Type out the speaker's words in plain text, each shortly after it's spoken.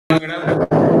Madam.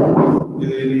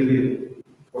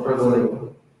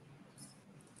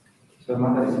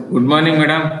 Good morning,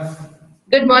 madam.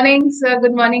 Good morning, sir.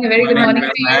 Good morning. A very good morning to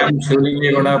I you. am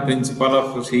Shulini Goda, principal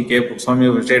of C.K.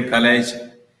 Pukswami State College.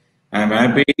 I am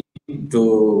happy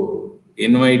to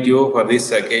invite you for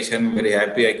this occasion, very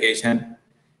happy occasion.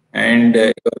 And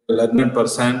you are a learned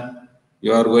person.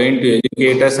 You are going to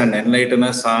educate us and enlighten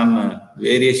us on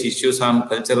various issues on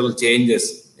cultural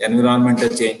changes, environmental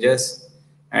changes.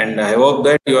 And I hope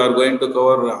that you are going to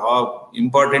cover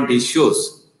important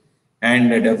issues. And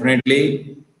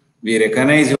definitely, we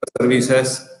recognize your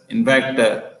services. In fact,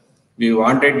 we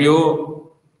wanted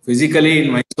you physically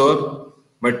in Mysore,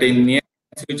 but in near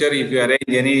future, if you arrange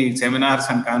any seminars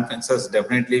and conferences,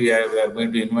 definitely we are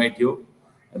going to invite you.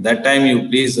 At that time, you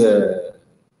please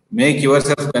make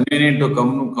yourself convenient to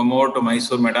come over to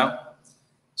Mysore, madam.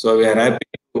 So we are happy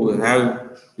to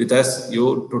have with us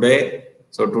you today.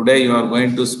 So today you are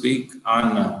going to speak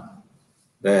on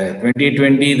the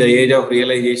 2020, the age of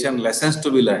realization, lessons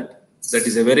to be learned. That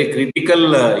is a very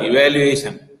critical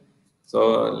evaluation.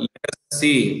 So let us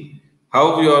see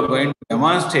how you are going to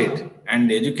demonstrate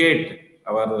and educate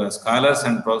our scholars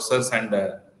and professors and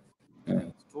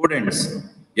students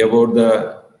about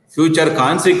the future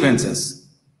consequences.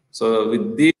 So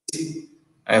with this,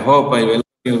 I hope I welcome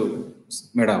you,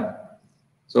 madam.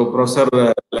 So Professor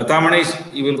Lata Manish,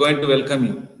 he will going to welcome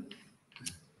you.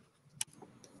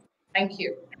 Thank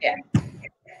you. Yeah.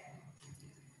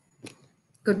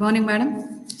 Good morning,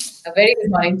 madam. A very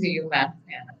good morning to you, ma'am.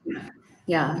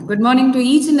 Yeah, good morning to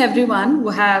each and everyone who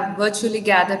have virtually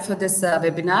gathered for this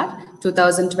webinar,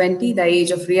 2020, the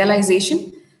age of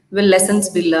realization. Will lessons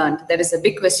be learned? There is a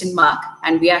big question mark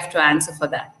and we have to answer for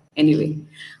that. Anyway,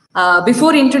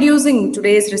 before introducing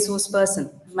today's resource person,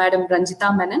 Madam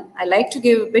Ranjita Menon, I like to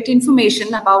give a bit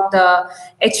information about the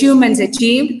achievements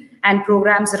achieved and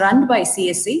programs run by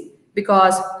CSE,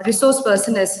 because resource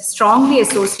person is strongly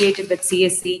associated with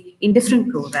CSE in different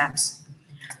programs.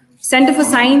 Center for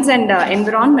Science and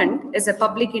Environment is a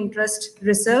public interest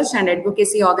research and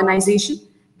advocacy organization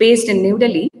based in New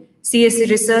Delhi. CSE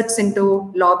researches into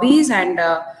lobbies and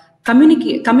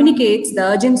communicates the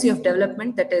urgency of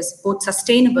development that is both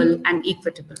sustainable and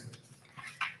equitable.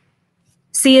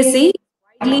 CSE is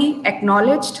widely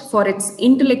acknowledged for its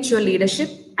intellectual leadership,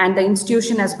 and the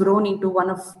institution has grown into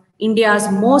one of India's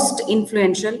most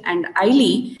influential and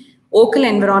highly vocal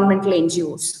environmental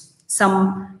NGOs.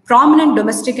 Some prominent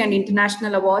domestic and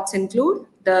international awards include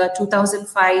the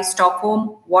 2005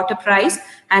 Stockholm Water Prize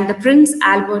and the Prince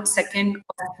Albert II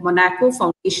of Monaco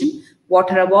Foundation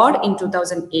Water Award in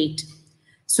 2008.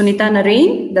 Sunita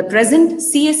Narain, the present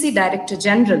CSE Director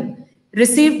General,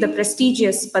 received the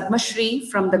prestigious Padma Shri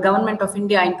from the Government of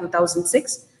India in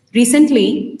 2006.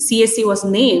 Recently, CSE was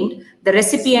named the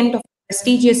recipient of the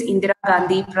prestigious Indira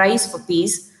Gandhi Prize for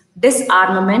Peace,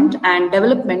 Disarmament and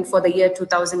Development for the year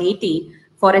 2018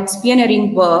 for its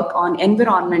pioneering work on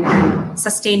environment and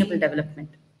sustainable development.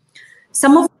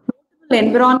 Some of the notable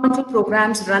environmental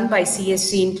programs run by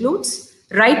CSE includes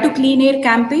Right to Clean Air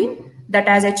campaign that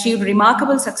has achieved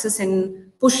remarkable success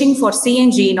in pushing for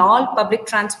CNG in all public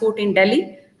transport in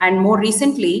Delhi, and more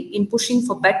recently in pushing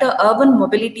for better urban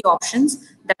mobility options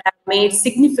that have made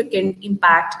significant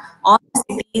impact on the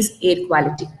city's air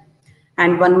quality.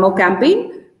 And one more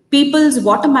campaign, People's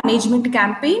Water Management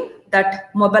campaign,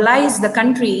 that mobilized the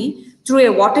country through a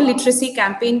water literacy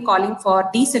campaign calling for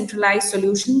decentralized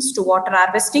solutions to water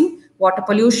harvesting, water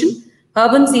pollution,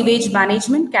 urban sewage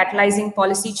management, catalyzing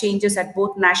policy changes at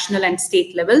both national and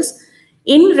state levels.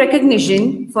 In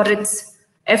recognition for its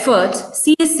efforts,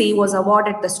 CSE was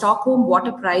awarded the Stockholm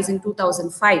Water Prize in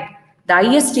 2005, the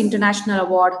highest international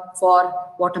award for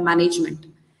water management.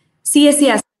 CSE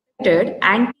has conducted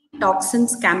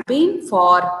anti-toxins campaign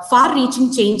for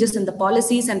far-reaching changes in the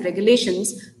policies and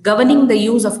regulations governing the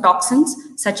use of toxins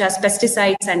such as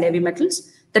pesticides and heavy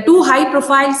metals. The two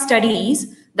high-profile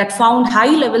studies that found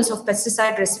high levels of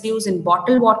pesticide residues in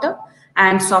bottled water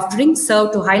and soft drinks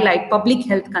serve to highlight public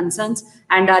health concerns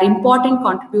and are important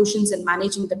contributions in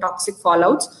managing the toxic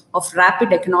fallouts of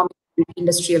rapid economic and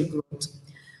industrial growth.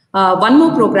 One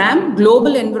more program,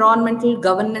 Global Environmental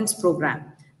Governance Program,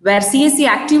 where CSE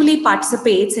actively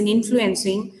participates in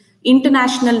influencing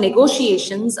international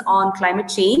negotiations on climate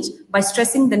change by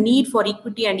stressing the need for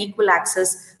equity and equal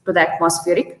access to the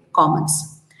atmospheric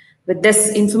commons. With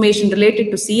this information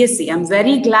related to CSE, I'm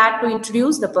very glad to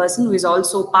introduce the person who is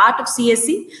also part of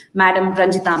CSE, Madam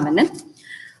Ranjita Menon.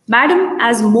 Madam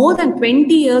has more than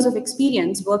 20 years of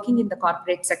experience working in the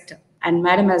corporate sector, and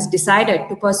Madam has decided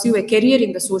to pursue a career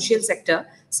in the social sector,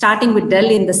 starting with Dell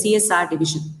in the CSR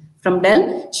division. From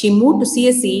Dell, she moved to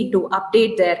CSE to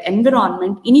update their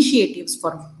environment initiatives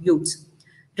for youths.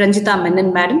 Ranjita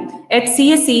Menon, Madam, at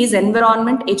CSE's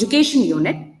Environment Education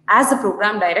Unit, as the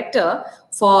Program Director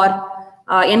for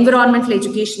Environmental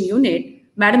Education Unit,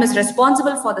 Madam is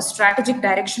responsible for the strategic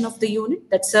direction of the unit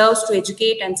that serves to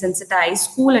educate and sensitize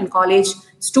school and college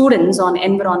students on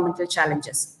environmental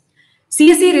challenges.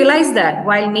 CSE realized that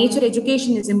while nature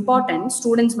education is important,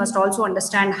 students must also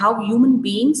understand how human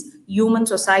beings, human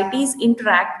societies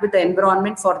interact with the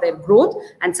environment for their growth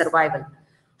and survival,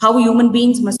 how human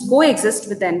beings must coexist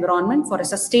with the environment for a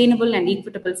sustainable and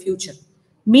equitable future.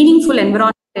 Meaningful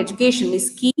environmental education is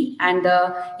key, and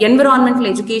the Environmental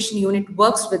Education Unit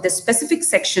works with a specific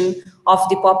section of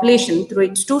the population through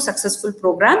its two successful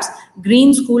programs,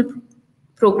 Green School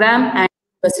Program and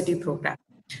University Program.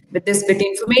 With this bit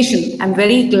information, I'm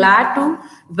very glad to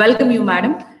welcome you,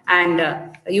 Madam,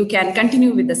 and you can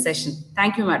continue with the session.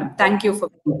 Thank you, Madam. Thank you for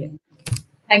being here.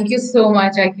 Thank you so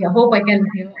much. I hope I can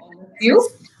hear all of you.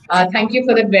 Thank you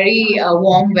for the very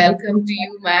warm welcome to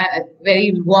you, ma'am. A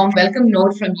very warm welcome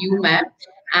note from you, ma'am,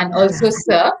 and also,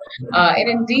 sir. It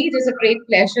indeed is a great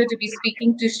pleasure to be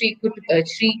speaking to Sri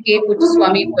K.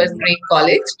 Puttaswamy First Grade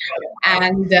College,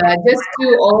 and just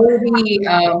to all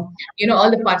the all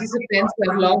the participants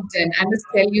who have logged in, I must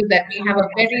tell you that we have a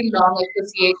very long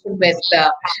association with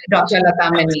Dr. Lata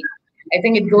Mani. I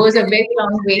think it goes a very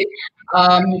long way.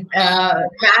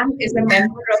 Ma'am is a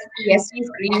member of PSC's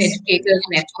Green Educators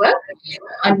Network,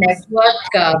 a network.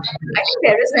 I think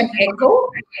there is an echo.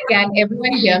 Can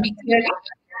everyone hear me clearly?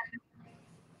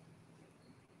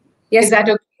 Yes. Is that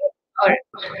okay? Or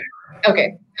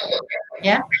okay.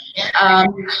 Yeah.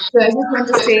 So I just want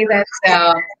to say that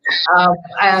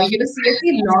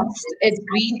CSE launched its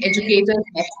Green Educators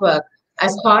Network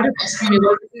as part of its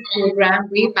university program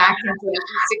way back in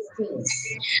 2016.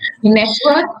 The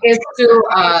network is to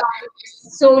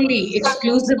solely,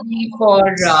 exclusively for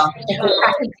faculty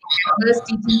members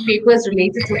teaching papers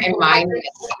related to environment.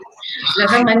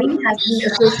 Lata Mani has been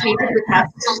associated with us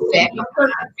since then. Of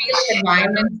course, the field of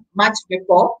environment much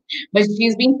before, but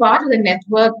she's been part of the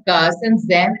network since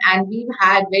then, and we've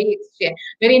had very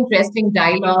interesting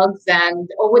dialogues, and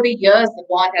over the years, the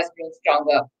bond has grown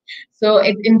stronger. So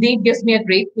it indeed gives me a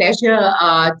great pleasure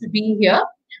to be here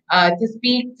to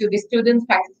speak to the students,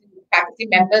 faculty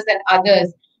members, and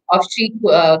others of Sri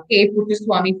K.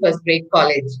 Puttaswamy First Grade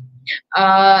College.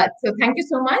 So thank you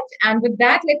so much. And with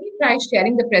that, let me try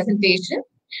sharing the presentation.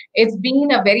 It's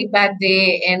been a very bad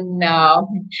day in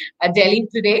Delhi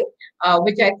today,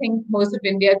 which I think most of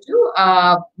India too.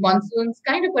 Monsoons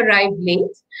kind of arrived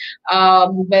late,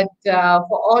 but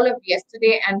for all of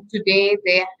yesterday and today,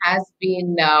 there has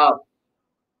been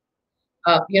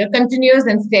continuous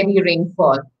and steady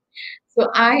rainfall. So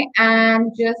I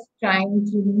am just trying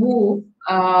to move.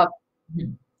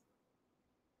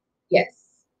 Yes.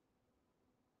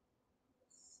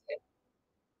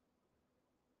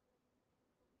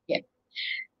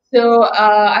 So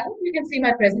I hope you can see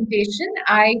my presentation.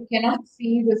 I cannot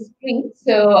see the screen.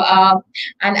 So,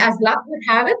 and as luck would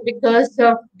have it, because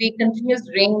of the continuous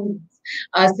rain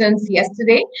since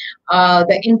yesterday,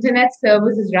 the internet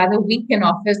service is rather weak in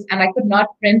office, and I could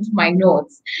not print my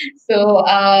notes. So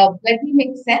let me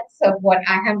make sense of what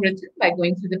I have written by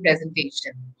going through the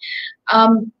presentation.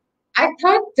 I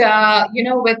thought,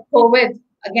 with COVID,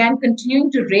 again, continuing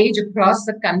to rage across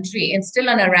the country and still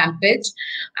on a rampage.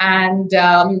 And,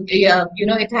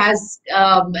 it has,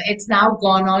 it's now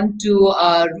gone on to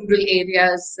rural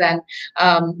areas, and,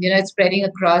 it's spreading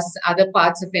across other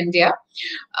parts of India.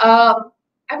 I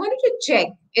wanted to check,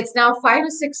 it's now 5 or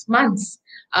 6 months.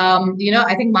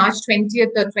 I think March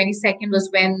 20th or 22nd was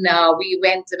when we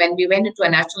went into a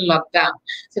national lockdown.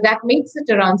 So that makes it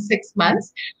around 6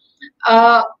 months.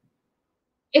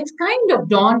 It's kind of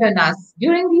dawned on us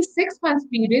during these 6 months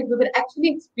period, we will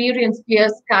actually experience clear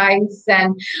skies,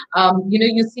 and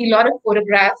you see a lot of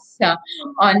photographs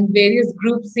on various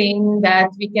groups saying that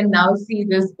we can now see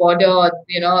this border,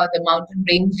 the mountain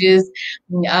ranges,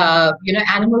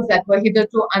 animals that were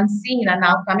hitherto unseen are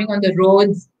now coming on the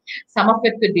roads. Some of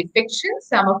it could be fiction,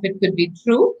 some of it could be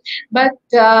true, but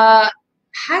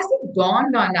has it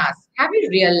dawned on us? Have we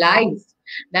realized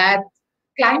that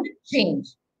climate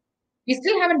change? We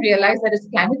still haven't realized that it's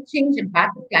climate change,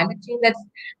 impact of climate change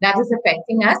that is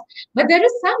affecting us, but there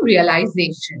is some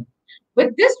realization.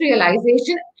 With this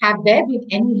realization, have there been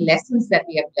any lessons that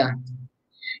we have learned?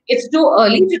 It's too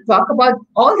early to talk about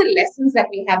all the lessons that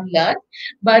we have learned,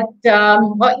 but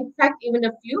or in fact, even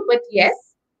a few, but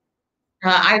yes,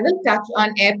 I will touch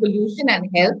on air pollution and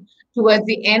health towards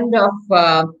the end of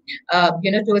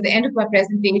towards the end of my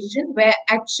presentation, where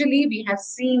actually we have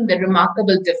seen the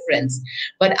remarkable difference.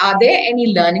 But are there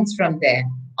any learnings from there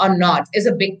or not is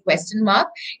a big question mark.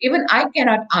 Even I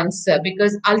cannot answer,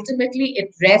 because ultimately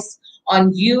it rests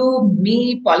on you,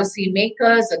 me,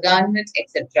 policymakers, the government,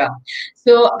 etc.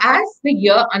 So as the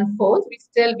year unfolds,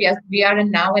 we are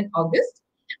now in August.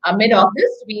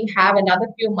 Mid-August, we have another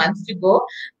few months to go,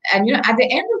 and at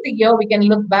the end of the year, we can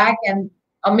look back and,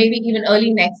 or maybe even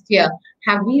early next year,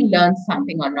 have we learned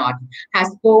something or not?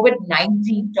 Has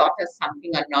COVID-19 taught us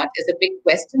something or not? Is a big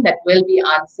question that will be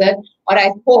answered, or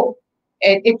I hope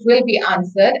it will be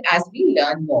answered as we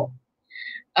learn more.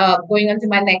 Going on to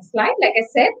my next slide, like I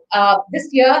said,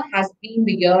 this year has been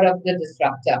the year of the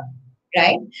disruptor,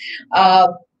 right?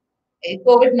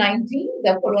 COVID-19,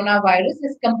 the coronavirus,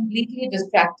 has completely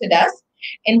distracted us.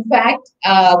 In fact,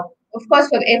 of course,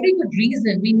 for every good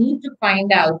reason, we need to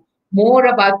find out more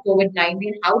about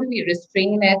COVID-19. How do we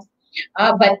restrain it?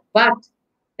 But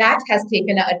that has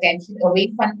taken our attention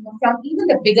away from even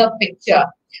the bigger picture,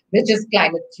 which is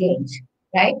climate change,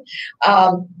 right?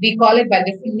 We call it by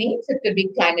different names. It could be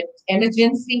climate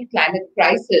emergency, climate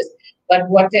crisis, but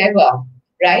whatever,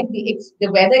 right? The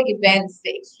weather events,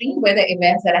 the extreme weather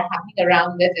events that are happening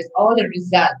around us is all a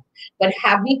result. But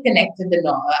have we connected the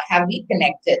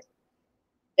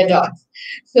dots?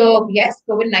 So yes,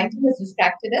 COVID-19 has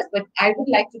distracted us, but I would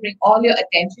like to bring all your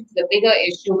attention to the bigger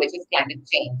issue, which is climate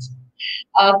change.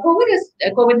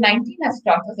 COVID-19 has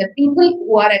taught us that people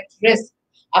who are at risk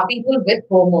are people with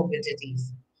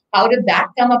comorbidities. How did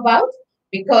that come about?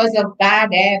 Because of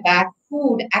bad air, bad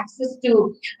food, access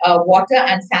to water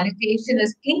and sanitation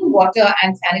is clean water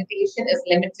and sanitation is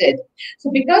limited.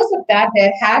 So because of that,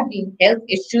 there have been health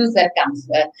issues that comes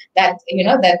and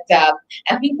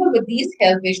people with these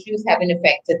health issues have been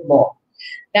affected more.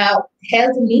 Now,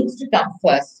 health needs to come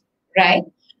first, right?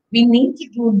 We need to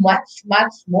do much,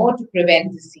 much more to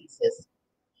prevent diseases.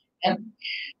 So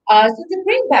to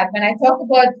bring back, when I talk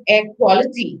about air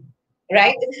quality,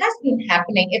 right, it has been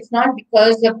happening. It's not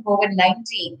because of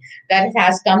COVID-19 that it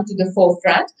has come to the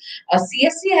forefront.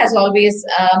 CSC has always,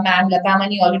 ma'am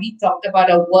Latamani already talked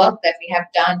about our work that we have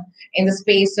done in the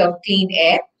space of clean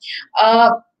air.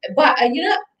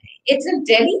 It's in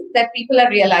Delhi that people are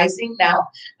realizing now.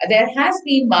 There has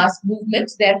been mass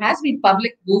movements, there has been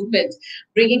public movement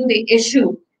bringing the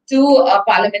issue to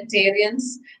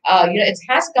parliamentarians. It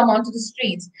has come onto the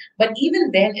streets, but even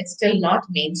then it's still not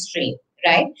mainstream,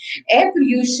 right? Air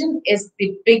pollution is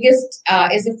the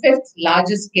fifth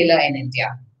largest killer in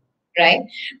India, right?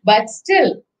 But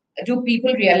still, do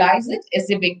people realize it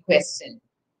is a big question.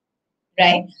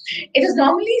 Right, it is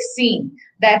normally seen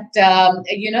that that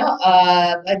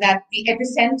the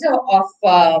epicenter of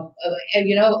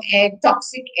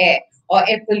toxic air or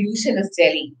air pollution is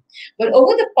Delhi. But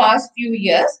over the past few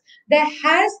years, there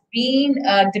has been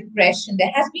a depression.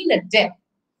 There has been a dip,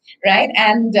 right?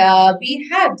 And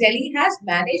Delhi has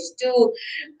managed to,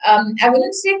 I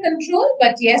wouldn't say control,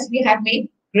 but yes, we have made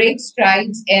great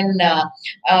strides in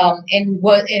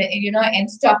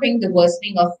stopping the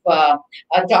worsening of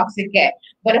toxic air.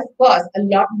 But of course, a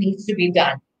lot needs to be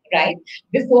done, right?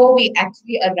 Before we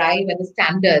actually arrive at the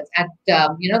standards,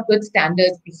 good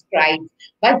standards prescribed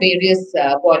by various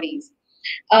bodies.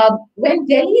 When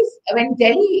Delhi is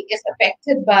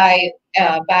affected by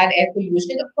bad air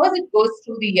pollution, of course, it goes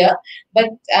through the year, but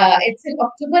it's in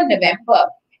October, November.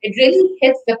 It really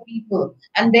hits the people,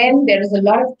 and then there is a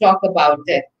lot of talk about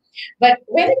it. But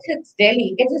when it hits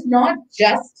Delhi, it is not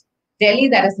just Delhi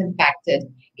that is impacted,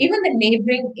 even the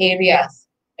neighboring areas,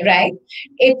 right?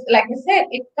 Like I said,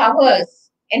 it covers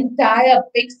entire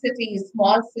big cities,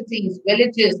 small cities,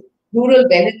 villages, rural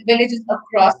villages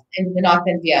across in North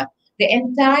India. The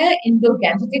entire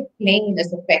Indo-Gangetic plain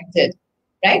is affected,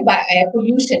 right, by air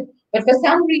pollution. But for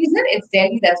some reason, it's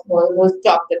Delhi that's most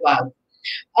talked about.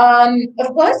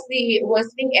 Of course, the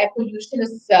worsening air pollution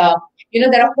is,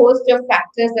 there are a host of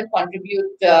factors that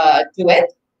contribute to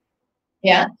it.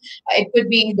 Yeah, it could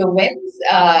be the winds,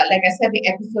 like I said, the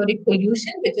episodic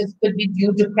pollution, could be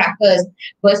due to crackers,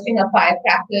 bursting of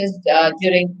firecrackers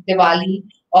during Diwali,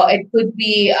 or it could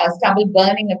be stubble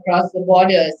burning across the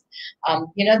borders.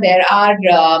 There are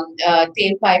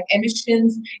tailpipe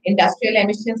emissions, industrial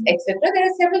emissions, etc. There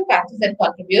are several factors that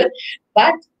contribute,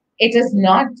 but it is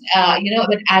not,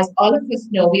 but as all of us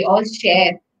know, we all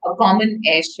share a common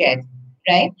air shed,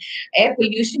 right? Air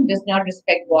pollution does not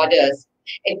respect borders.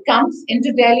 It comes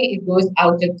into Delhi, it goes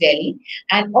out of Delhi,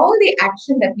 and all the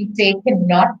action that we take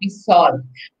cannot be solved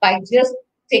by just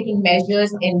taking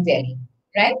measures in Delhi,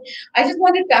 right? I just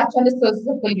want to touch on the sources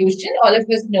of pollution. All of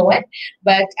us know it,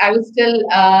 but I would still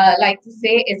like to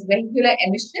say it's vehicular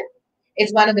emission.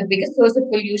 It's one of the biggest sources of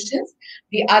pollutions.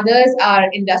 The others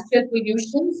are industrial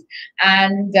pollutions,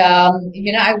 and I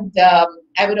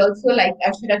would also like,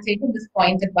 I should have taken this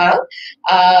point about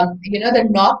the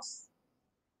NOx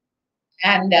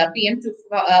and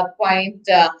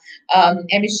PM2.5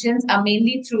 emissions are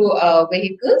mainly through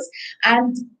vehicles,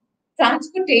 and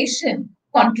transportation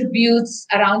contributes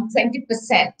around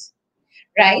 20%,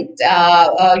 right?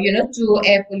 To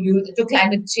air pollution, to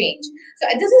climate change. So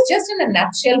this is just in a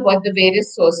nutshell what the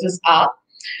various sources are.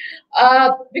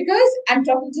 Because I'm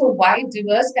talking to a wide,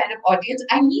 diverse kind of audience,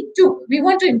 we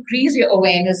want to increase your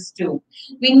awareness too.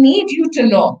 We need you to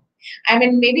know. I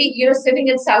mean, maybe you're sitting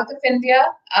in south of India,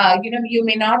 you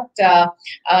may not,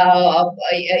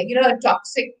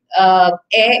 toxic air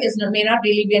may not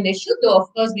really be an issue, though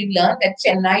of course we've learned that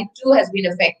Chennai too has been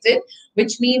affected,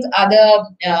 which means other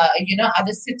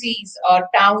cities or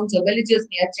towns or villages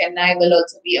near Chennai will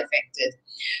also be affected.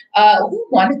 Who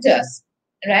monitors?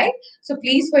 Right. So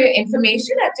please, for your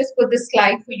information, I've just put this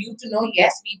slide for you to know.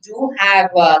 Yes, we do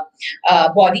have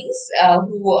bodies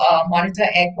who monitor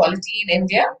air quality in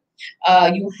India.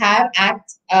 You have at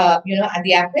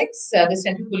the Apex, the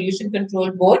Central Pollution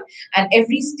Control Board, and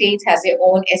every state has their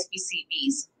own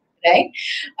SPCBs. Right.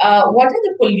 What are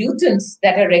the pollutants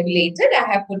that are regulated?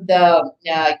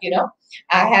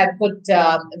 I have put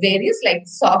various like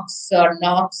SOx or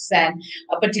NOx and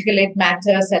particulate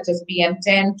matter such as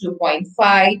PM10,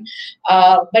 2.5,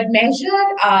 but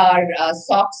measured are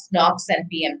SOx, NOx, and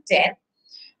PM10.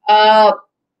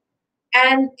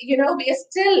 And we are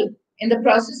still in the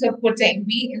process of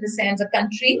we, in the sense, a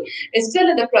country, is still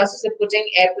in the process of putting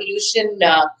air pollution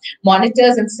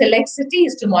monitors in select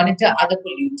cities to monitor other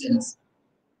pollutants.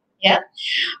 Yeah.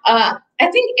 I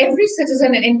think every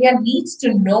citizen in India needs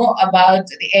to know about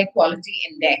the air quality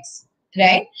index,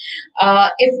 right?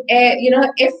 If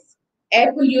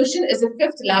air pollution is the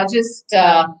fifth largest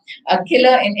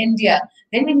killer in India,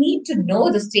 then we need to know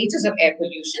the status of air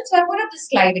pollution. So I put up the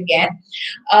slide again.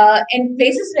 In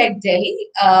places like Delhi,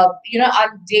 our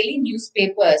daily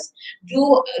newspapers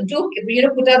do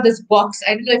put out this box.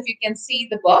 I don't know if you can see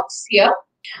the box here.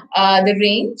 The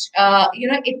range,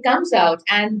 it comes out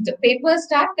and the papers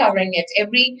start covering it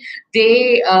every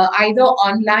day, either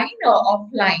online or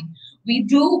offline. We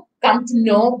do come to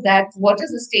know that what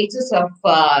is the status of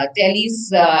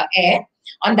Delhi's air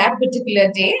on that particular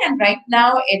day, and right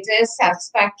now it is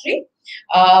satisfactory.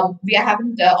 We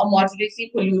haven't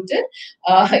moderately polluted.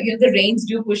 The rains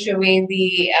do push away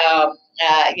the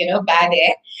bad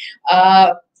air,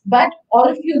 but all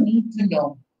of you need to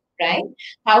know. Right?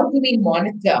 How do we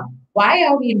monitor? Why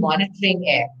are we monitoring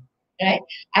air? Right?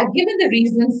 I've given the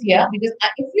reasons here because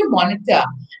if you monitor,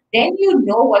 then you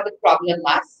know what the problem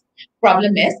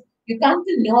is. You come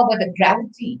to know about the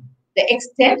gravity, the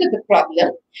extent of the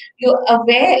problem. You're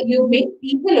aware. You make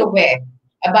people aware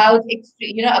about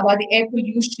about the air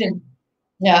pollution.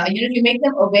 You make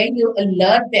them aware. You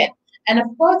alert them, and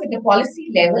of course, at the policy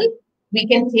level, we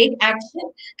can take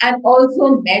action and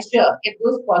also measure if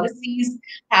those policies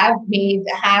have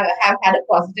had a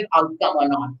positive outcome or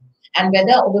not, and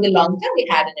whether over the long term we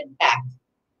had an impact.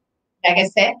 Like I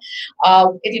said, it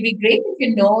will be great if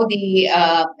you know the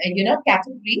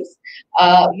categories.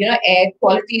 Air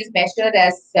quality is measured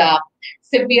as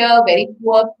severe, very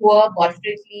poor,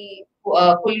 moderately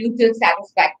polluted,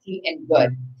 satisfactory, and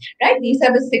good. Right? These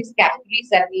are the 6 categories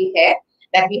that we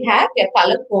have. They're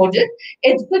color coded.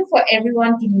 It's good for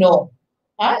everyone to know,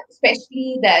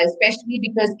 especially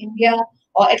because India,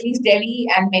 or at least Delhi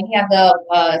and many other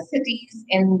cities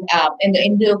in the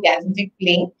Indo-Gangetic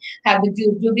plain, have the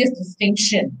dubious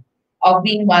distinction of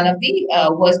being one of the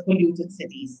worst polluted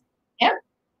cities. Yeah.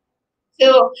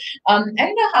 So I don't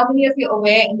know how many of you are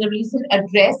aware. In the recent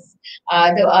address,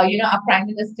 our Prime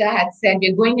Minister had said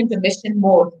we're going into mission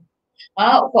mode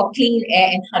for clean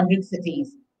air in 100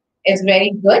 cities. Is very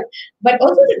good. But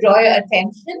also to draw your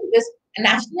attention, this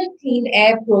National Clean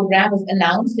Air Program was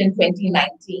announced in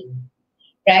 2019,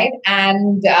 right?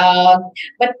 And CPCB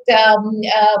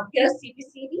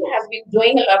has been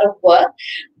doing a lot of work,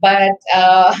 but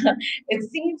it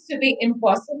seems to be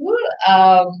impossible,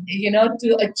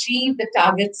 to achieve the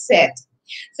target set.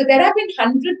 So there have been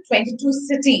 122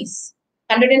 cities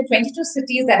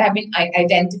that have been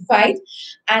identified,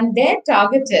 and their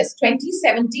target is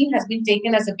 2017 has been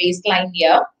taken as a baseline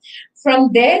year.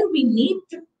 From there, we need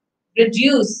to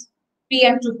reduce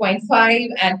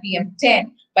PM2.5 and PM10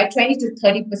 by 20 to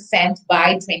 30%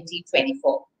 by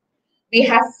 2024. We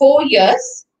have 4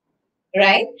 years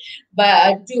right?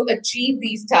 But to achieve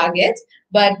these targets,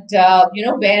 but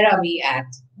where are we at?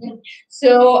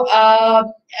 So,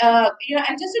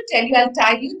 and just to tell you, I'll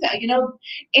tell you that,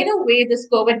 in a way, this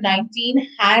COVID-19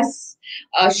 has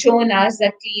shown us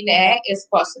that clean air is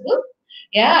possible.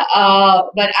 Yeah,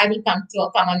 but I will come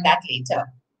on that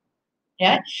later.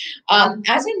 Yeah.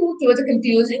 As I move towards a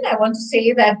conclusion, I want to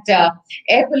say that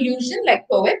air pollution, like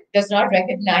COVID, does not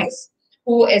recognize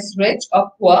who is rich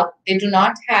or poor. They do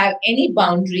not have any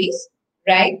boundaries,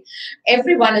 right?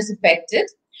 Everyone is affected.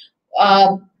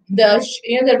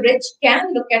 The rich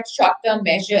can look at short-term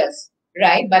measures,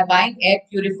 right, by buying air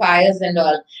purifiers and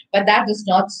all, but that does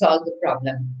not solve the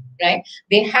problem, right?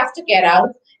 They have to get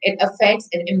out. It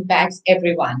impacts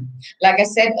everyone. Like I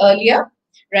said earlier,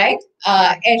 right?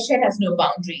 Airshed has no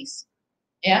boundaries.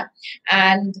 Yeah.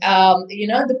 And,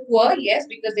 the poor, yes,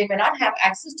 because they may not have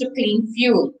access to clean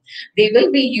fuel. They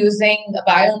will be using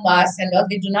biomass and all.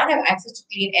 They do not have access to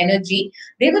clean energy.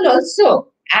 They will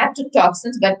also add to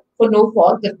toxins, but for no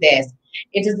fault of theirs.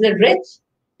 It is the rich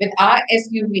with our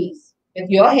SUVs, with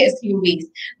your SUVs,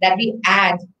 that we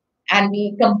add and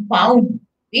we compound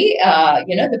the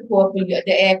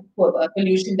air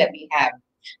pollution that we have.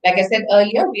 Like I said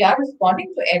earlier, we are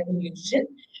responding to air pollution.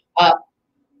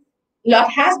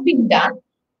 Lot has been done,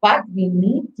 but we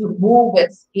need to move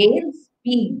with scale,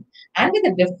 speed, and with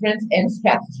a difference in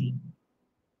strategy.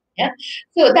 Yeah.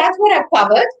 So that's what I've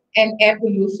covered in air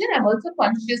pollution. I'm also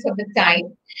conscious of the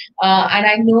time. And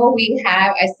I know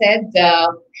I said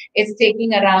it's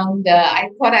taking around, I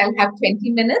thought I'll have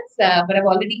 20 minutes, but I've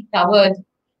already covered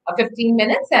 15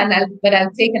 minutes, but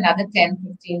I'll take another 10,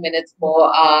 15 minutes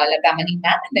more, Latamani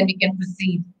ma'am, and then we can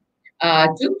proceed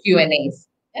to Q&As.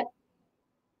 Yeah.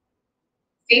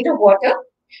 State of water.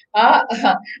 Uh,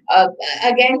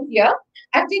 Again, here,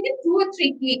 I've taken 2 or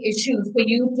 3 key issues for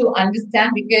you to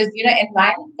understand because,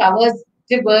 environment covers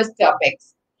diverse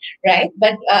topics, right?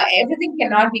 But everything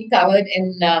cannot be covered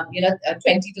in,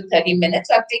 20 to 30 minutes.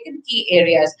 So I've taken key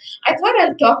areas. I thought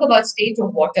I'll talk about state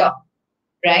of water,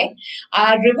 right?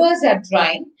 Our rivers are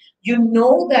drying. You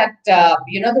know that,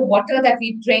 the water that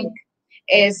we drink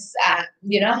is,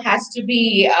 has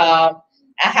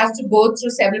to go through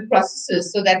several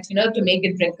processes so that, to make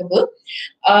it drinkable.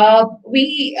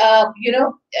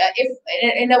 If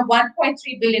in a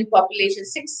 1.3 billion population,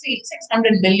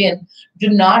 600 million do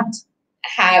not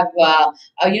have,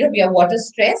 we are water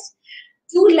stressed.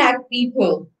 2 lakh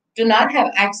people do not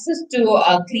have access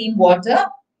to clean water.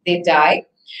 They die.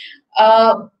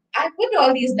 I put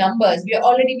all these numbers. We're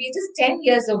just 10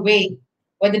 years away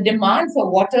where the demand for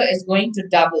water is going to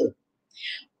double.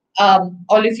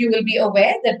 All of you will be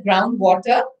aware that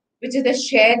groundwater, which is a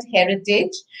shared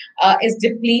heritage, is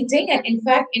depleting. And in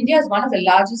fact, India is one of the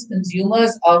largest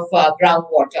consumers of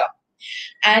groundwater.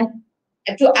 And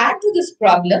to add to this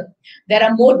problem, there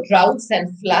are more droughts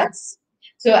and floods.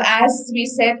 So as we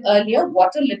said earlier,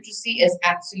 water literacy is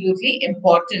absolutely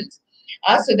important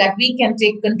so that we can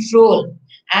take control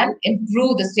and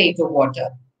improve the state of water.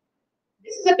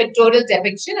 This is a pictorial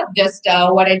depiction of just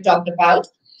what I talked about.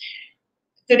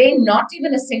 Today, not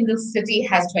even a single city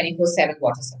has 24/7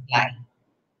 water supply,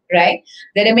 right?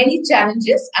 There are many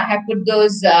challenges. I have put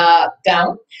those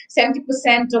down.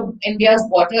 70% of India's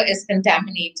water is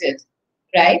contaminated,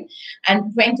 right?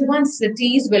 And 21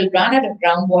 cities will run out of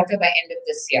groundwater by end of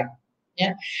this year.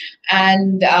 Yeah.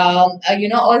 And,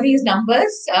 all these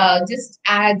numbers just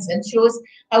adds and shows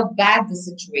how bad the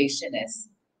situation is.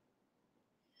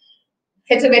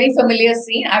 It's a very familiar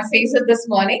scene. I faced it this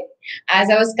morning as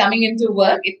I was coming into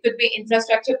work. It could be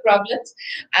infrastructure problems.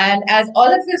 And as all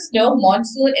of us know,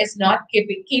 monsoon is not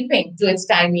keeping to its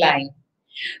timeline.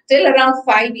 Till around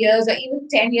 5 years or even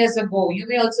 10 years ago, you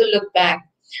may also look back,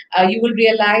 you will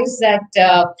realize that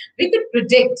we could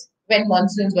predict when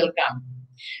monsoons will come.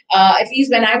 At least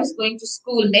when I was going to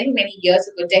school many, many years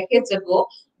ago, decades ago,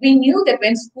 we knew that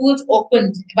when schools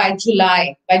opened by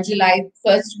July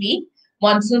first week,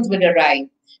 monsoons would arrive.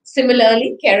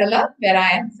 Similarly, Kerala, where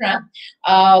I am from,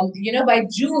 by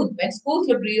June, when schools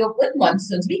would reopen,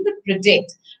 monsoons, we could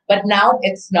predict. But now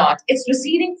it's not. It's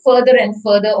receding further and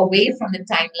further away from the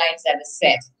timelines that is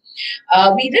set.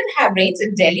 We did have rains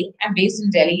in Delhi. I'm based in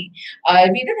Delhi.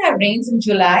 We did have rains in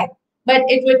July, but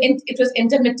it was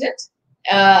intermittent.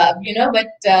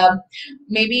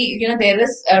 Maybe, there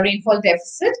is a rainfall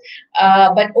deficit.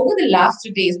 But over the last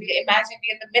 2 days, we imagine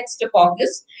we're in the midst of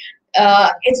August.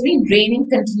 It's been raining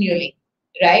continually,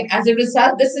 right? As a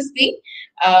result, this is the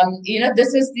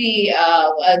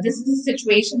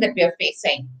situation that we are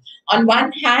facing. On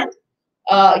one hand,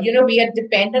 we are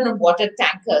dependent on water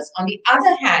tankers. On the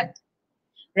other hand,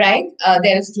 right,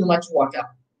 there is too much water.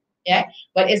 Yeah,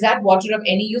 but is that water of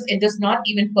any use? It does not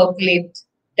even percolate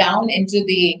down into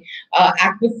the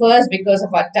aquifers because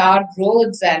of our tarred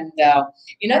roads, and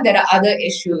there are other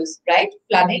issues, right?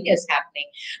 Flooding is happening.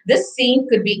 This scene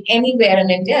could be anywhere in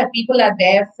India. People are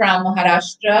there from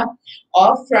Maharashtra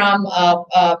or from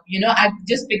I've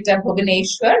just picked up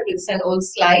Bhubaneswar. It's an old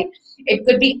slide. It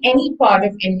could be any part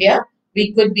of India.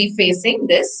 We could be facing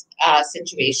this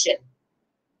situation.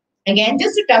 Again,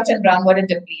 just to touch on groundwater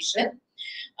depletion.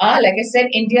 Like I said,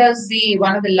 India is the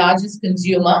one of the largest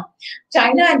consumer.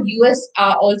 China and US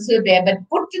are also there, but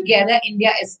put together,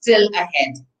 India is still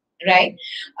ahead, right?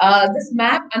 This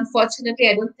map, unfortunately,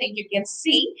 I don't think you can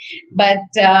see, but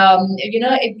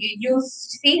if you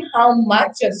see how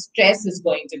much of stress is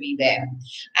going to be there.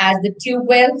 As the tube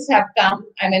wells have come,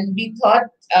 I mean, we thought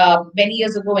many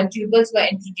years ago when tube wells were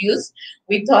introduced,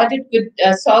 we thought it could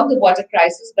solve the water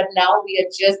crisis, but now we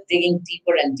are just digging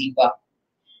deeper and deeper.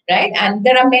 Right? And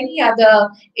there are many other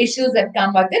issues that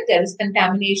come with it. There is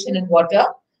contamination in water,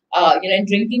 in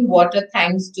drinking water,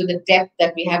 thanks to the depth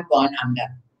that we have gone under.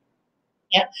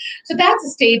 Yeah. So that's the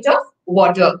state of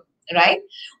water, right?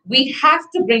 We have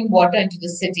to bring water into the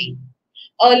city.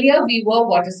 Earlier, we were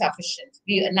water sufficient.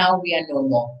 Now we are no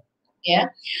more. Yeah.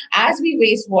 As we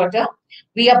waste water,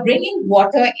 we are bringing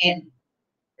water in,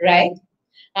 right?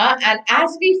 And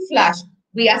as we flush,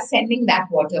 we are sending that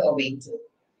water away too.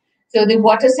 So the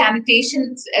water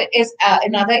sanitation is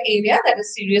another area that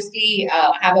is seriously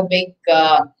have a big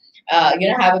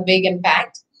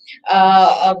impact.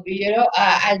 As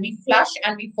we flush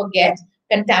and we forget,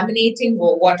 contaminating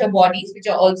water bodies which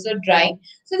are also drying.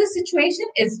 So the situation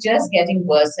is just getting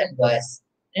worse and worse.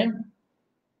 Yeah.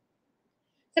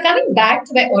 So coming back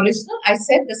to my original, I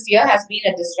said this year has been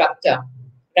a disruptor,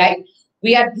 right?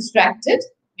 We are distracted.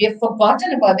 We have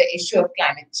forgotten about the issue of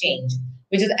climate change,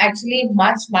 which is actually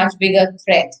much, much bigger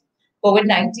threat.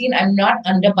 COVID-19, I'm not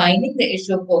undermining the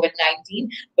issue of COVID-19,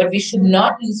 but we should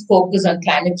not lose focus on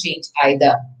climate change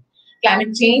either.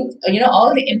 Climate change,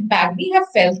 all the impact, we have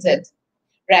felt it,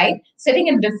 right? Sitting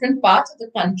in different parts of the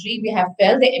country, we have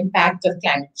felt the impact of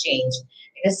climate change.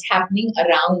 It is happening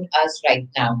around us right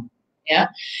now. Yeah,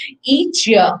 each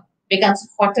year becomes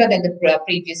hotter than the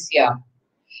previous year.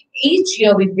 Each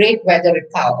year we break weather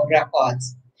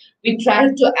records. We try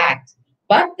to act,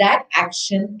 but that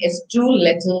action is too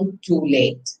little, too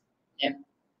late. Yeah.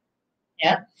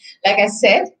 Yeah. Like I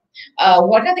said,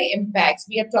 what are the impacts?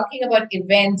 We are talking about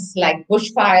events like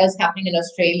bushfires happening in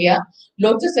Australia,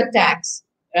 lotus attacks,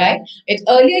 right? It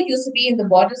earlier used to be in the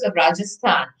borders of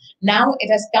Rajasthan. Now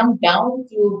it has come down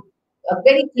to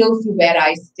very close to where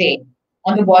I stay,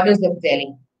 on the borders of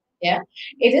Delhi. Yeah,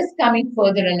 it is coming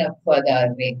further and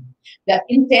further away. The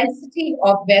intensity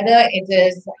of whether it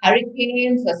is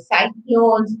hurricanes or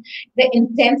cyclones, the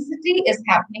intensity is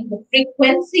happening. The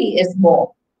frequency is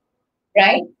more,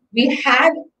 right? We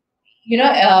had, heat,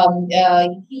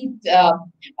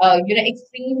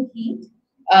 extreme heat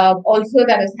also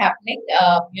that is happening.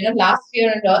 Last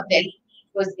year in Delhi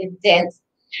was intense.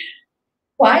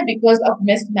 Why? Because of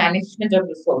mismanagement of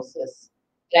resources,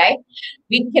 right?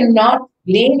 We cannot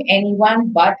blame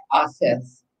anyone but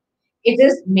ourselves. It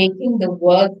is making the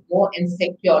world more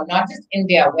insecure, not just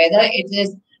India, whether it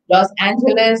is Los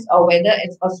Angeles or whether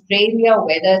it's Australia,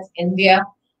 whether it's India,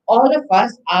 all of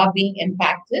us are being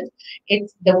impacted.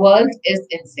 The world is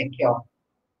insecure.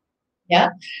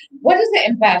 Yeah. What is the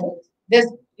impact? This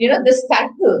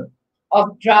cycle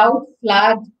of drought,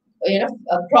 flood,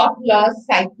 crop loss,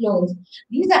 cyclones,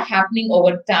 these are happening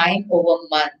over time, over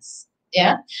months.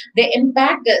 Yeah. The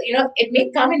impact, it may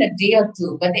come in a day or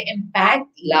two, but the impact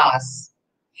lasts.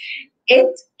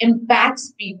 It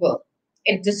impacts people.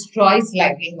 It destroys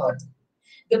livelihood.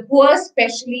 The poor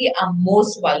especially are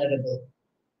most vulnerable,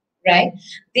 right?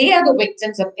 They are the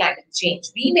victims of climate change.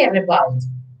 We may rebound,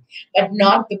 but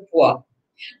not the poor.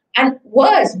 And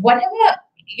worse, whatever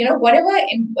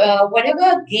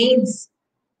gains,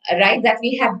 right, that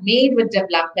we have made with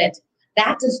development,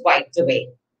 that is wiped away,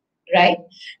 right?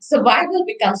 Survival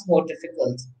becomes more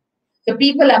difficult. So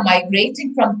people are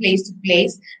migrating from place to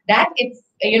place. That it's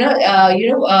the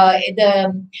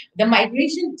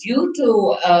migration due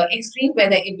to extreme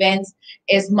weather events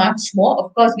is much more.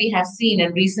 Of course, we have seen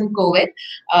in recent COVID,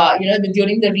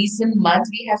 during the recent months,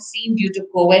 we have seen due to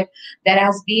COVID, there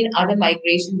has been other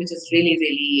migration, which is really,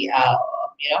 really,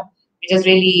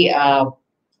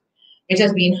 which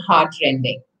has been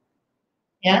heart-rending.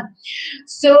 Yeah.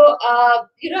 So,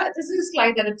 this is a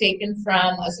slide that I've taken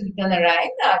from Sunita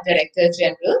Narayan, Director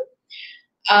General.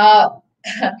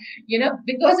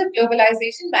 Because of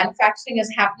globalization, manufacturing is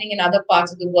happening in other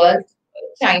parts of the world,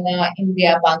 China,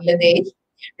 India, Bangladesh.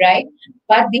 right?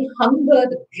 But the hunger,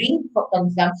 the greed for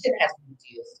consumption has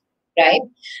reduced, right?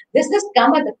 This has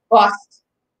come at the cost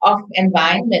of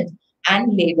environment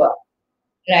and labor,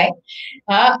 right?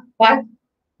 But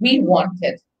we want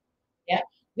it. Yeah,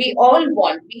 we all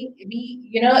want.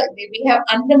 We have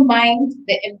undermined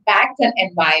the impact on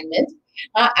environment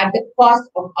at the cost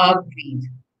of our greed.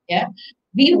 Yeah,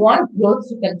 we want growth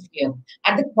to continue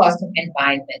at the cost of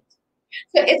environment.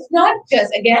 So it's not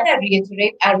just, again, I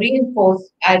reiterate, I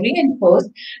reinforce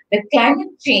that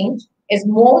climate change is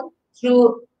more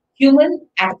through human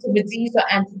activities or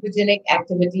anthropogenic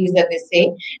activities that they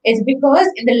say. It's because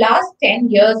in the last 10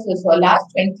 years or so, last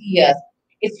 20 years,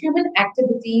 it's human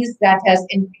activities that has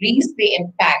increased the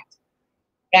impact,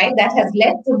 right? That has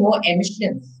led to more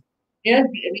emissions,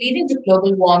 leading to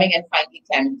global warming and finally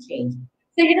climate change.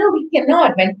 So, we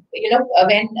cannot, when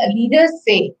leaders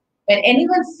say, when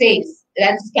anyone says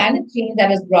that it's climate change that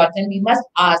has brought in, we must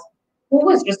ask who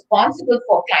is responsible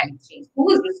for climate change?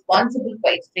 Who is responsible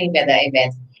for extreme weather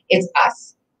events? It's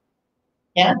us.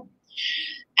 Yeah.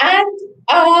 And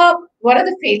what are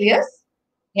the failures?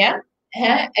 Yeah.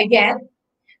 Again,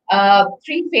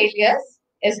 three failures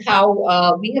is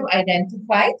how we have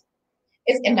identified.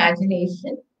 It's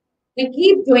imagination. We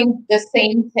keep doing the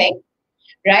same thing,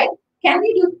 right? Can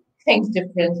we do things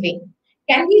differently?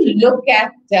 Can we look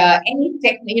at any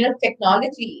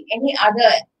technology, any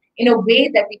other way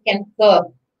that we can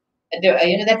curb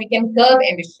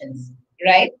emissions,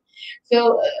 right?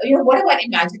 So what about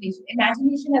imagination?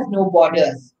 Imagination has no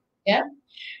borders. Yeah,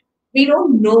 we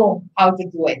don't know how to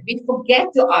do it. We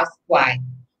forget to ask why.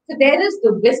 So there is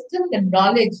the wisdom, the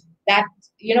knowledge that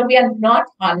we are not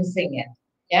harnessing it.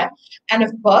 Yeah, and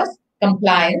of course,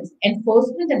 compliance,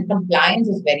 enforcement, and compliance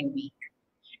is very weak,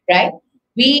 right?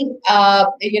 We,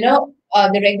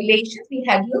 the regulations do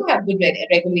have good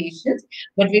regulations,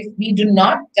 but if we do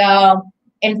not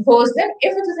enforce them,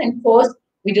 if it is enforced,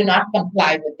 we do not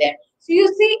comply with them. So you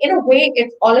see, in a way,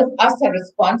 it's all of us are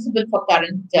responsible for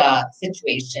current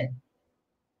situation.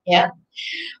 Yeah.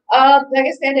 Like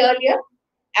I said earlier,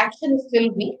 action is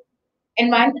still weak.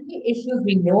 Environmental issues,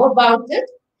 we know about it.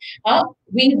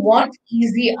 We want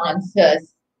easy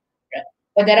answers,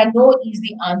 but there are no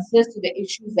easy answers to the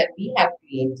issues that we have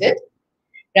created,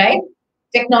 right?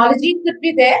 Technology could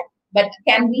be there, but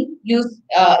can we use,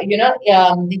 can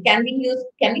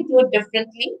we do it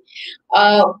differently?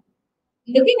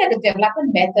 Looking at the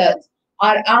development methods,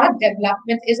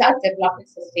 is our development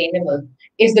sustainable?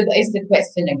 Is the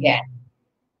question again.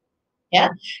 Yeah.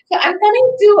 So I'm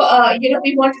coming to,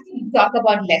 we wanted to talk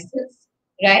about lessons,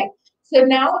 right? So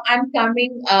now I'm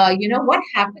coming, what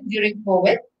happened during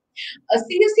COVID?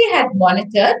 CUC had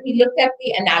monitored. We looked at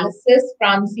the analysis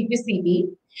from CPCB,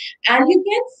 and you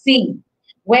can see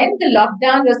when the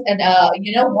lockdown was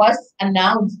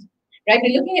announced. Right,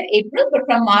 we're looking at April, but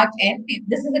from March end,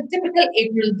 this is a typical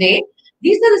April day.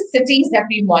 These are the cities that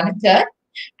we monitored,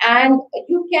 and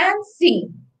you can see,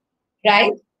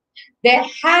 right, there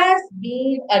has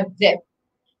been a dip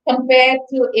compared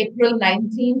to April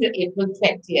 19 to April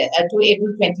 20, to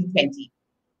April 2020,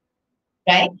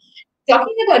 right?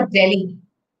 Talking about Delhi,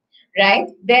 right?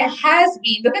 There has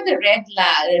been, look at the red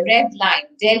line.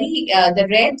 Delhi, the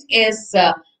red is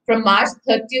from March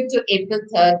 30th to April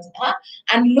 3rd.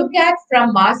 And look at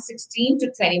from March 16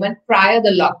 to 21 prior the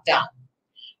lockdown.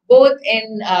 Both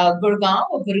in Gurgaon,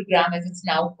 or Gurugram as it's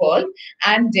now called,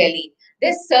 and Delhi.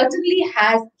 There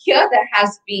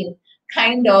has been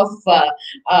kind of,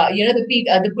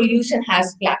 the pollution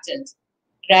has flattened,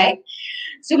 right?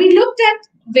 So we looked at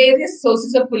various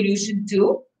sources of pollution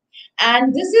too.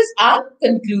 And this is our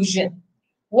conclusion.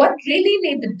 What really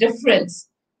made the difference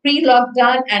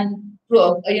pre-lockdown and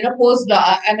during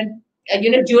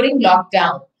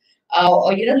lockdown,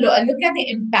 look at the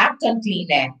impact on clean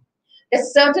air. There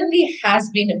certainly has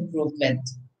been improvement,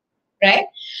 right?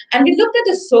 And we looked at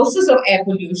the sources of air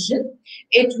pollution.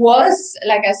 It was,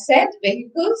 like I said,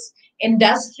 vehicles,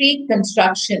 industry,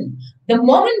 construction. The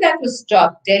moment that was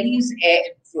stopped, Delhi's air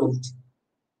improved.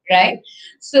 Right?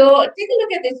 So take a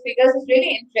look at these figures. It's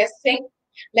really interesting.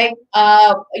 Like,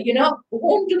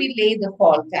 whom do we lay the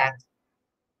fault at?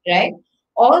 Right?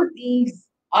 All these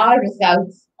are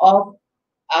results of,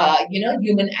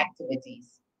 human activities.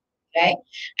 Right?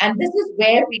 And this is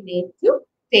where we need to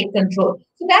take control.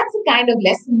 So that's the kind of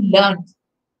lesson learned,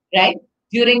 right?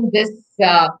 During this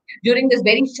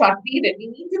very short period, we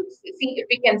need to see if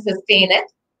we can sustain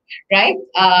it, right?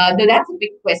 That's a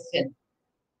big question.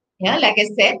 Yeah, like I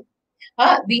said,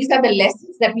 these are the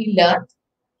lessons that we learned.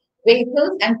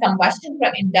 Vehicles and combustion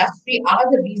from industry are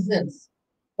the reasons.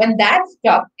 When that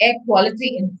stopped, air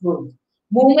quality improved.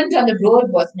 Movement on the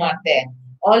road was not there.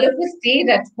 all of us stayed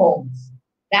at homes.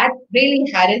 That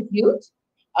really had a huge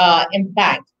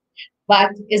impact.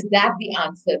 But is that the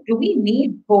answer? Do we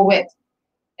need COVID?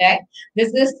 Right?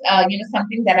 This is,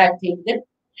 something that I've taken,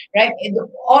 right?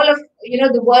 All of,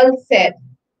 the world said,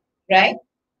 right?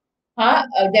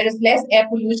 There is less air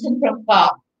pollution from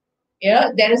car.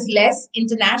 There is less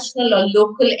international or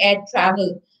local air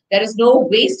travel. There is no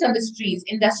waste on the streets.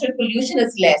 Industrial pollution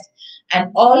is less.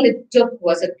 And all it took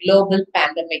was a global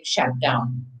pandemic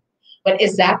shutdown. But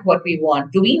is that what we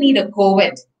want? Do we need a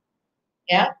COVID?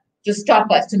 Yeah, to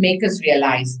stop us, to make us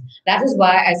realize. That is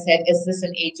why I said, is this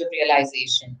an age of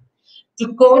realization?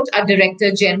 To quote our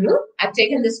Director General, I've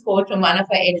taken this quote from one of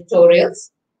our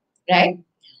editorials, right?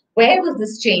 Where will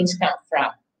this change come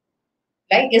from?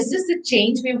 Like, is this the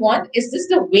change we want? Is this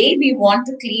the way we want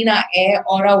to clean our air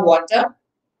or our water?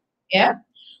 Yeah,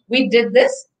 we did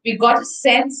this. We got a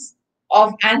sense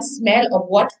of and smell of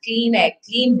what clean air,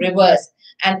 clean rivers,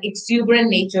 and exuberant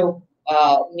nature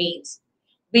means.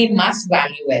 We must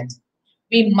value it.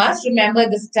 We must remember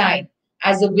this time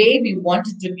as the way we want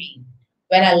it to be,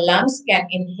 when our lungs can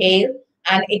inhale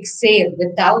and exhale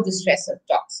without the stress of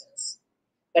toxins.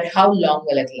 But how long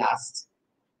will it last?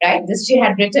 Right? This, she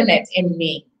had written it in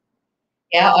May.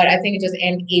 Yeah, or I think it was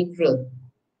in April.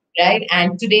 Right?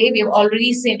 And today we've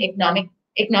already seen economic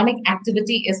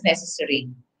activity is necessary.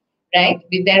 Right?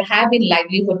 There have been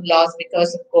livelihood loss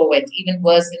because of COVID, even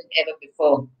worse than ever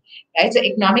before. Right? So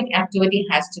economic activity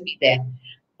has to be there.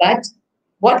 But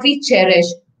what we cherish,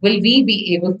 will we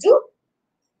be able to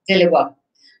deliver?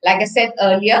 Like I said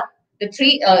earlier, the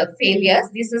three failures,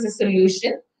 this is a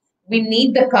solution. We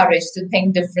need the courage to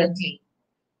think differently.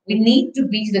 We need to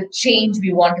be the change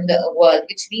we want in the world,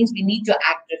 which means we need to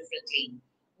act differently.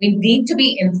 We need to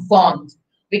be informed.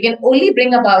 We can only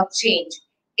bring about change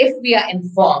if we are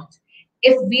informed,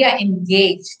 if we are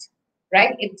engaged,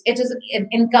 right? It is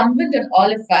incumbent on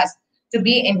all of us to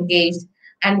be engaged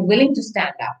and willing to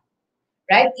stand up,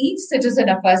 right? Each citizen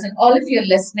of us, and all of you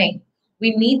listening,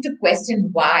 we need to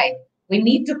question why. We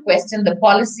need to question the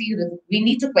policy. We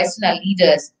need to question our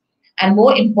leaders. And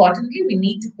more importantly, we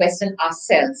need to question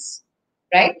ourselves,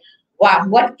 right?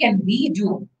 What can we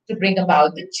do to bring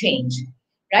about the change,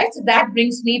 right? So that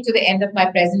brings me to the end of my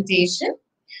presentation.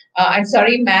 I'm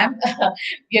sorry, ma'am.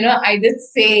 I did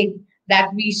say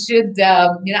that we should,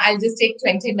 I'll just take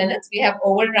 20 minutes. We have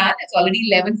overrun. It's already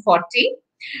 11:40.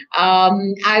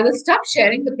 I will stop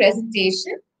sharing the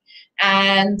presentation.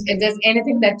 And if there's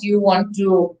anything that you want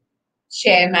to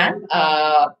share, ma'am,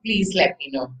 please let me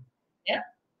know. Yeah.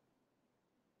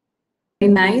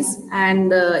 Very nice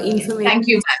and information. Thank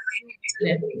you.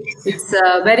 It's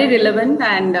very relevant,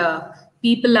 and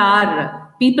people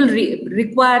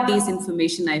require this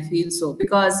information, I feel so,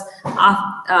 because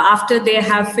after they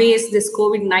have faced this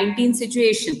COVID-19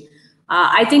 situation,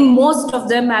 I think most of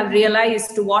them have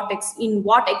realized in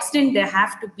what extent they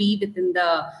have to be within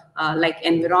the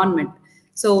environment.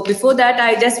 So before that,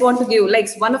 I just want to give, like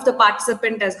one of the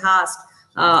participants has asked,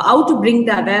 how to bring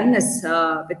the awareness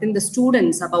within the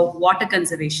students about water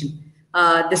conservation.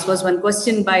 This was one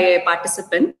question by a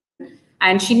participant,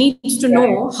 and she needs to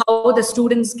know how the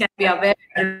students can be aware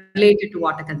related to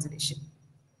water conservation.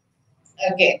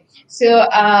 Okay, so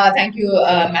thank you,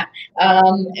 ma'am.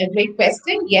 A great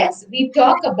question. Yes, we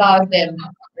talk about them,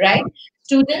 right?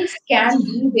 Students can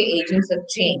be the agents of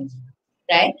change,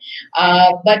 right?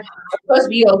 But of course,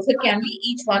 we also can be,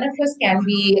 each one of us can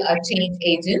be change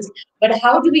agents, but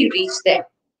how do we reach them?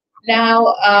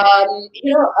 Now,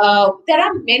 there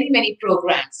are many, many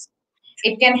programs.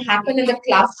 It can happen in the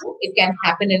classroom. It can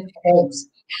happen in homes.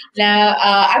 Now,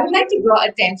 I would like to draw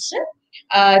attention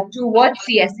to what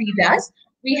CSE does.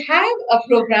 We have a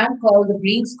program called the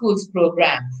Green Schools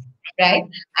Program, right?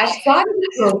 As part of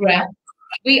the program,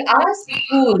 we ask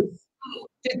schools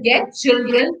to get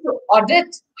children to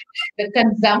audit the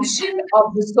consumption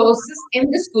of resources in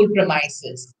the school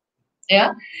premises.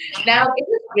 Yeah. Now, it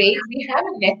is great. We have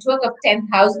a network of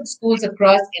 10,000 schools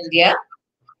across India.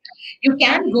 You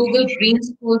can Google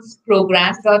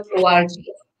greenschools.program.org.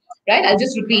 Right, I'll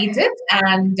just repeat it.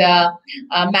 And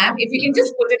ma'am, if you can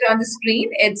just put it on the screen,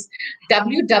 it's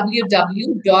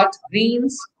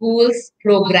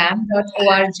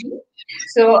www.greenschools.program.org.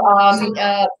 So,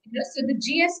 so the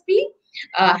GSP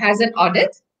has an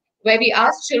audit where we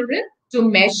ask children to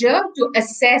measure, to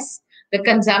assess the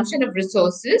consumption of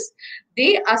resources.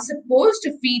 They are supposed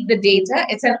to feed the data.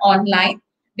 It's an online.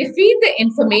 They feed the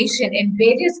information in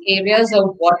various areas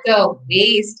of water,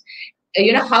 waste,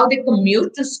 how they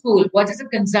commute to school, what is the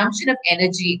consumption of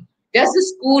energy, does the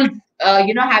school,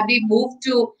 have they moved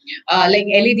to like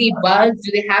LED bulbs,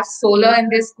 do they have solar in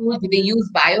their school, do they use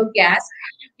biogas?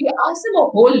 We ask them a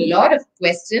whole lot of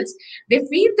questions. They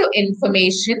feed the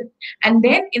information, and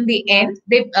then in the end,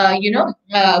 we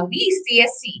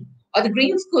CSC or the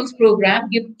Green Schools program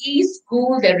give each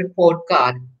school their report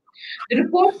card. The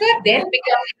report card then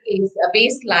becomes a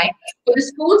baseline for the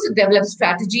schools to develop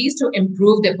strategies to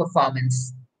improve their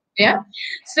performance. Yeah,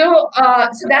 so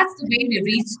that's the way we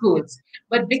reach schools.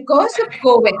 But because of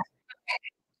COVID,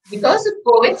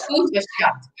 schools were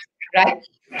shut, right?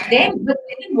 But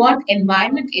we didn't want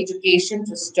environment education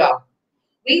to stop.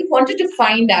 We wanted to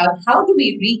find out how do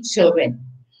we reach children.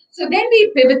 So then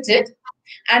we pivoted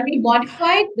and we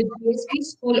modified the GSP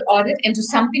school audit into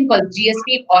something called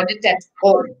GSP audit at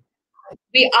home.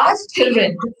 We asked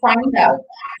children to find out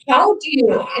how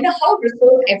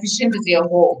resource efficient is your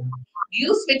home? Do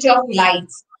you switch off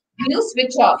lights? Do you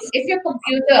switch off? If your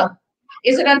computer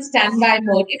is it on standby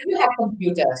mode, if you have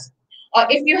computers, or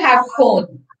if you have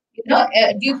phone,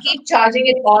 do you keep charging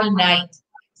it all night?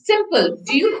 Simple.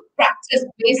 Do you practice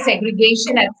waste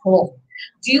segregation at home?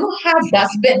 Do you have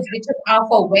dustbins which are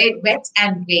for wet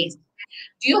and waste?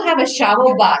 Do you have a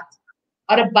shower bath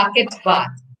or a bucket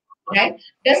bath? Right?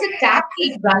 Does the tap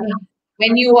keep running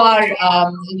when you are,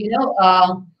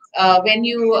 when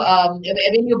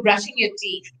you're brushing your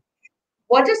teeth?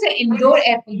 What is the indoor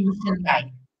air pollution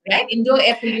like? Right? Indoor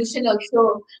air pollution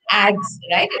also adds,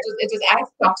 right? It is as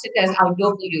toxic as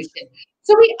outdoor pollution.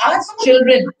 So we asked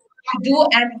children to do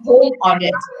an home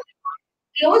audit.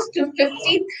 Close to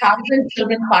 50,000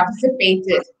 children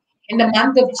participated in the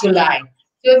month of July.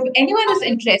 So if anyone is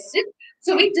interested,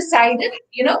 so we decided,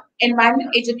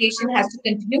 environment education has to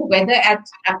continue whether at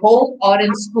home or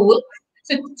in school.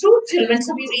 So through children,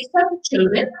 so we reached out to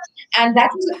children, and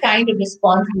that was the kind of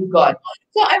response we got.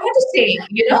 So I want to say,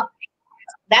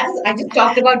 I just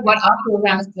talked about what our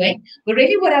program is doing, but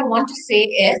really what I want to say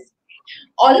is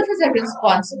all of us are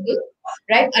responsible,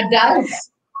 right?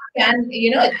 Adults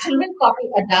children copy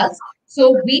adults.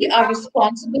 So we are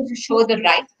responsible to show the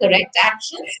right, correct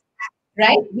actions,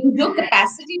 right? We do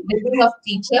capacity building of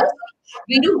teachers.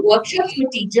 We do workshops with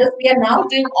teachers. We are now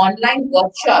doing online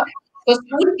workshops for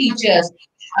school teachers.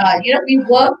 We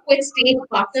work with state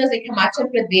partners like Himachal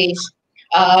Pradesh,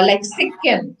 like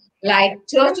Sikkim, like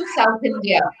Church of South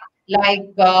India, like,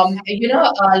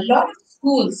 a lot of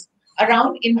schools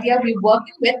around India we're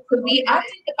working with. So we are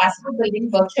doing capacity building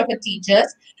workshop for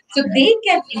teachers so they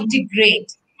can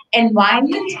integrate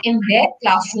environment in their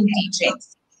classroom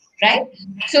teachings. Right?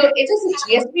 So it is a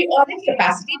GSP audit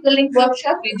capacity building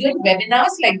workshop. We're doing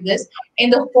webinars like this in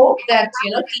the hope that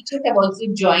teachers have also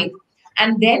joined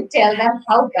and then tell them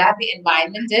how bad the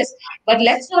environment is. But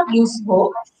let's not lose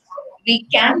hope. We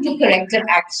can do corrective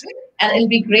action, and it'll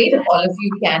be great if all of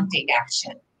you can take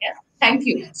action. Yeah. Thank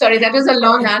you. Sorry, that was a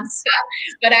long answer,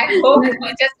 but I hope just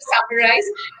to summarize,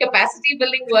 capacity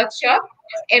building workshop.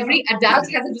 Every adult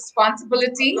has a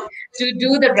responsibility to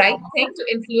do the right thing to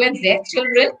influence their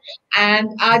children. And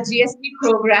our GSP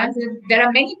programs, there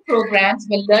are many programs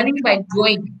where learning by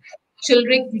doing,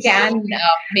 children can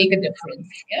make a difference.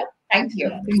 Yeah. Thank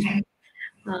you.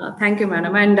 Thank you,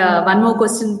 madam. And one more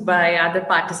question by other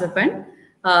participant.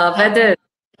 Whether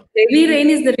heavy rain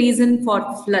is the reason for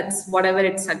floods, whatever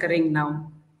it's occurring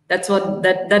now. That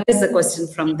is the question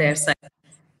from their side.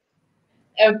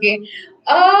 Okay.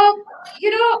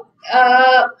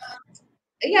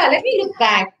 Let me look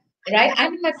back, right?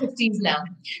 I'm in my 50s now.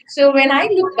 So when I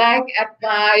look back at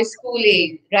my school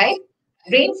age, right,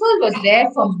 rainfall was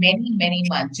there for many, many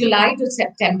months. July to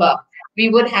September, we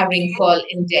would have rainfall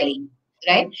in Delhi,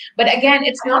 right? But again,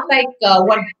 it's not like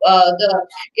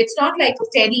it's not like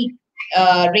steady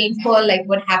rainfall like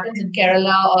what happens in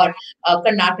Kerala or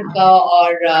Karnataka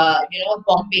or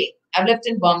Bombay. I've lived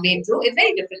in Bombay too. It's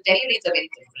very different. Delhi rains are very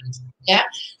different. Yeah,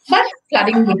 but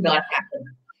flooding would not happen.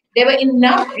 There were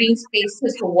enough green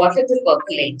spaces for water to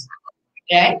percolate.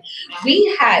 Right?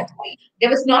 There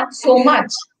was not so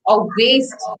much of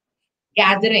waste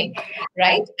gathering,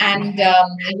 right? And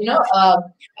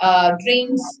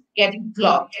drains getting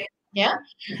clogged. Yeah.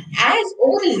 As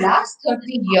over the last 30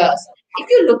 years, if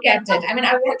you look at it, I mean,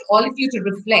 I want all of you to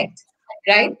reflect,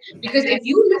 right? Because if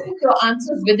you look at your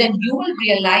answers within, you will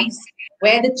realize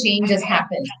where the change has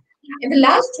happened. In the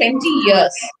last 20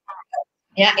 years,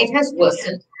 yeah, it has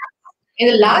worsened. In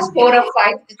the last 4 or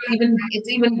 5, it's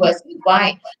even worse.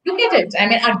 Why? Look at it. I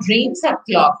mean, our drains are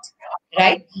clogged,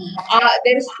 right?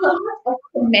 There is so much of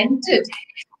cemented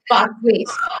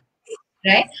pathways,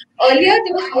 right? Earlier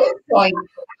there was no soil,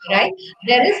 right?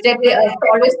 There is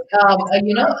forest,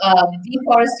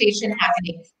 deforestation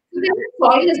happening. So the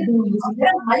soil is being used. There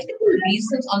are multiple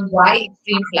reasons on why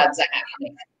extreme floods are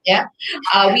happening. Yeah,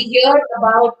 we hear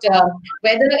about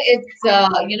whether it's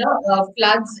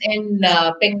floods in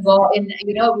Bengal,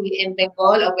 in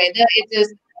Bengal, or whether it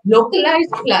is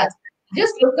localized floods.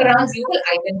 Just look around, you will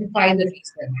identify the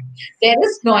reason. There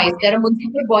is noise. There are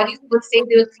municipal bodies who will say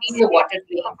they will clean the water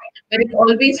drain, but it's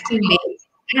always too late.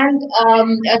 And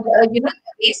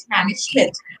waste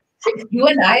management, which you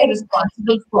and I are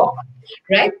responsible for,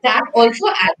 right? That also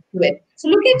adds to it. So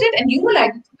look at it, and you will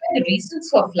identify the reasons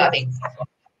for flooding.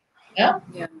 Yeah.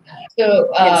 Yeah. So,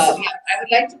 Yes. yeah, I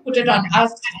would like to put it on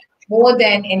us more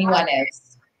than anyone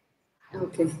else.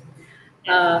 Okay.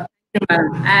 Thank you,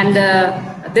 ma'am.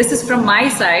 And this is from my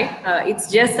side. It's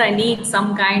just I need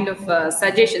some kind of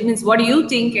suggestion. Means, what do you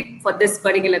think for this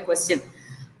particular question?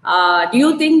 Do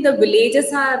you think the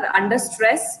villages are under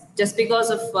stress just because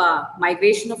of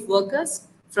migration of workers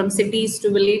from cities to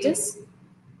villages?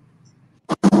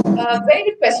 Very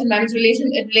good question, ma'am.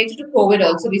 Related to COVID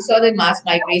also. We saw the mass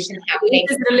migration It happening,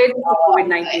 is related to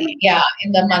COVID-19. yeah,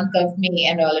 in the month of May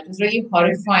and all. It was really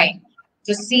horrifying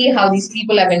to see how these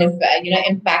people have been,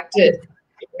 impacted,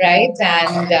 right?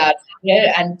 And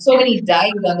and so many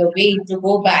died on the way to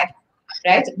go back,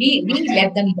 right? We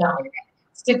let them down. Yeah.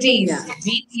 Cities,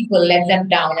 we people let them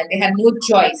down, and they had no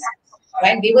choice,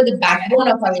 right? They were the backbone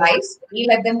of our lives. We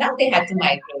let them down. They had to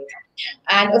migrate.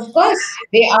 And of course,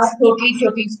 they are totally,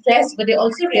 totally stressed, but they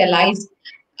also realize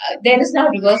there is now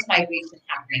reverse migration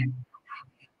happening.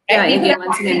 Yeah, Right? People again, are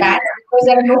once coming again. back because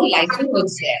there are no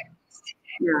livelihoods there.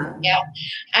 Yeah. Yeah.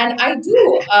 And I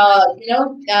do,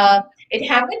 it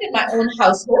happened in my own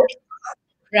household,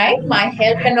 right? My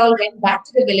help and all went back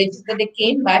to the villages, but they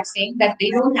came back saying that they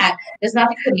don't have, there's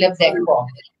nothing to live there for.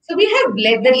 So we have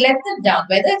let them down,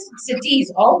 whether it's in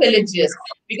cities or villages,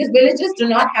 because villages do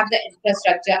not have the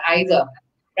infrastructure either,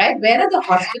 right? Where are the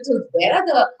hospitals? Where are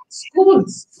the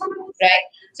schools, right?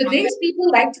 So these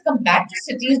people like to come back to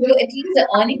cities where at least the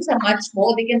earnings are much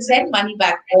more. They can send money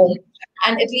back home,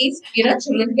 and at least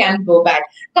children can go back.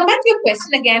 Come back to your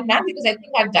question again, ma'am, because I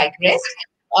think I've digressed.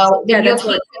 Yeah, Your that's key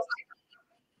what.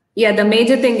 Yeah, the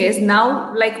major thing is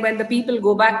now, like when the people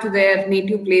go back to their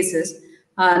native places,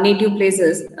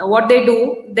 what they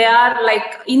do, they are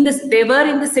like they were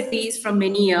in the cities from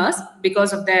many years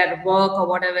because of their work or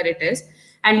whatever it is.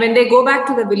 And when they go back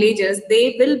to the villages,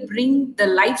 they will bring the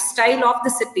lifestyle of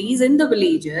the cities in the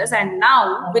villages. And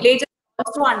now villages are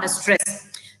also under stress.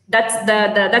 That's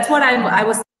that's what I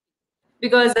was,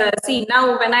 because see,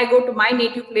 now when I go to my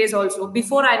native place also,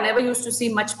 before I never used to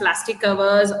see much plastic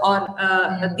covers or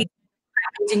these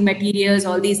packaging materials,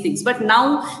 all these things, but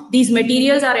now these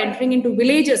materials are entering into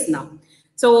villages now.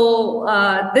 So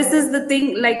this is the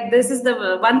thing, like this is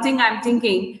the one thing I'm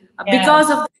thinking, Yeah.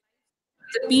 because of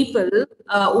the people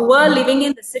who were living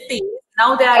in the city,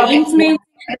 now they are Okay. influencing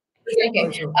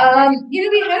Okay. also.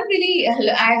 We haven't really,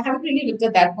 I haven't really looked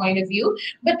at that point of view.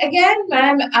 But again,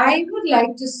 ma'am, I would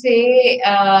like to say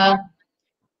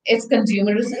it's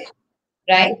consumerism,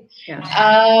 right? Yeah.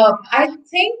 I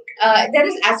think there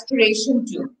is aspiration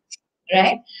too,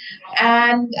 right?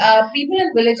 And people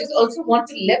in villages also want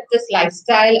to live this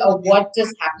lifestyle of what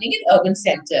is happening in urban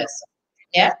centers.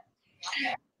 Yeah.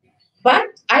 But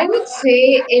I would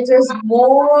say it is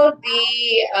more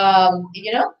the, uh,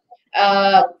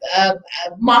 uh,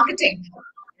 marketing,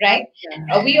 right?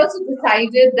 We also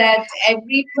decided that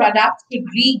every product should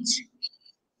reach,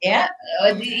 yeah,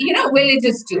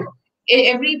 villages too.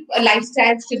 Every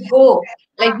lifestyle should go.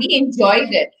 Like we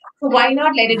enjoyed it, so why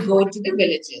not let it go to the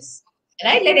villages?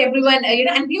 Right? Let everyone,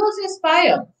 and we also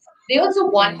aspire. They also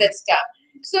want that stuff.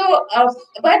 So,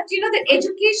 but the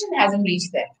education hasn't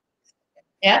reached there.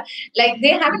 Yeah, like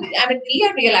they haven't. I mean, we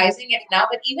are realizing it now,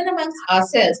 but even amongst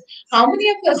ourselves, how many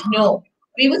of us know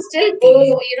we would still go?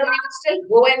 We would still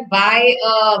go and buy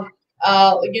a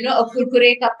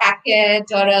kurkure ka packet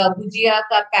or a bhujia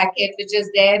ka packet, which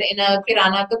is there in a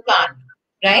kirana dukan,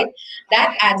 right?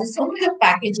 That adds so much of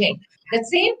packaging. The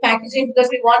same packaging, because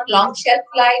we want long shelf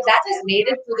life, that is made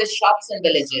it to the shops and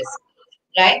villages,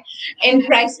 right? In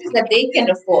prices that they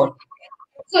can afford.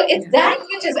 So it's that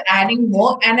which is adding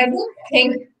more. And I don't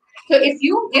think so. If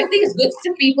you give these goods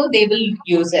to people, they will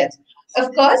use it.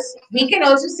 Of course, we can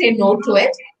also say no to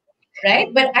it,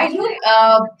 right? But I don't,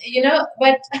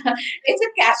 but it's a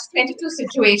catch-22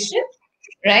 situation,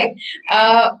 right?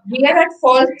 We are at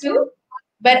fault too,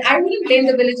 but I wouldn't blame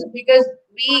the villages because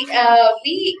we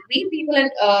people in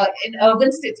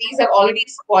urban cities are already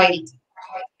spoiled,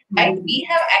 right? We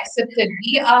have accepted,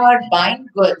 we are buying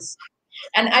goods.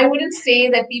 And I wouldn't say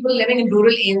that people living in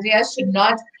rural areas should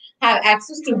not have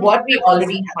access to what we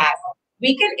already have.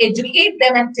 We can educate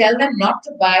them and tell them not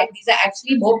to buy. These are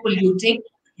actually more polluting.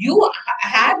 You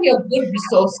have your good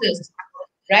resources,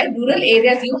 right? Rural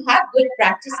areas, you have good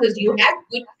practices, you have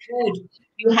good food,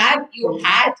 you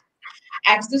had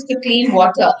access to clean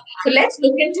water. So let's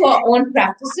look into our own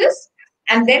practices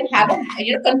and then have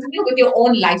continue with your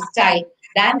own lifestyle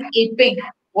than aping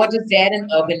what is there in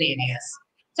urban areas.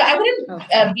 So I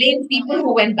wouldn't blame people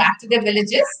who went back to their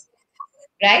villages,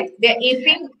 right? They're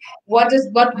aping what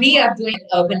we are doing in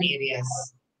urban areas.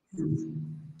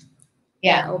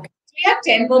 Yeah. Okay. So we have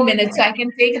 10 more minutes, so I can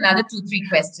take another 2-3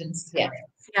 questions. Yeah.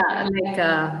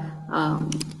 Yeah,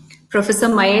 Professor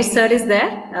Mahesh sir is there.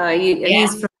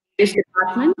 He's from the English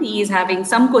department. He is having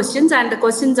some questions, and the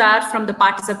questions are from the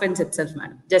participants itself,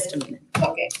 madam. Just a minute.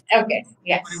 Okay. Okay.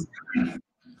 Yes.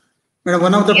 Madam,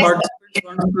 one of the participants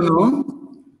wants to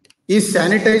know, is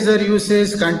sanitizer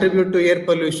usage contribute to air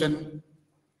pollution?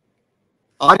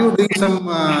 Are you doing some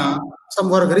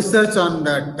more research on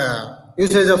that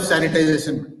usage of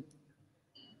sanitization?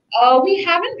 We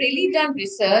haven't really done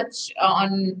research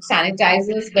on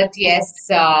sanitizers, but yes,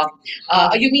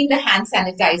 you mean the hand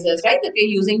sanitizers, right? That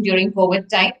we're using during COVID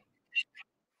time?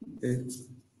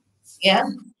 Yeah.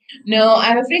 No,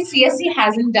 I'm afraid CSE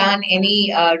hasn't done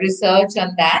any research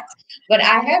on that, but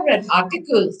I have read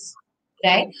articles,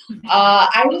 right?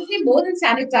 I would say more than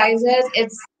sanitizers,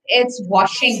 it's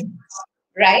washing,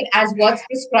 right? As what's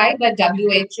prescribed by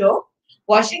WHO,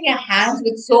 washing your hands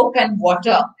with soap and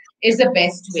water is the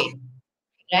best way,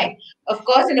 right? Of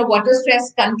course, in a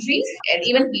water-stressed country, and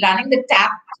even running the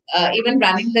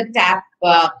tap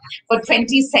for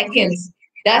 20 seconds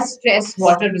does stress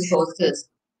water resources.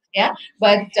 Yeah,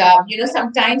 but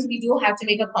sometimes we do have to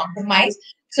make a compromise.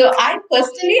 So I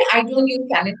don't use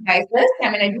sanitizers. I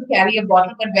mean, I do carry a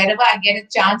bottle, but wherever I get a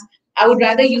chance, I would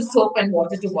rather use soap and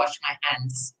water to wash my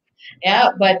hands. Yeah,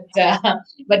 but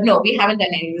no, we haven't done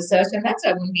any research on that,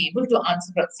 so I won't be able to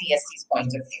answer from CSC's point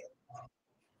of view.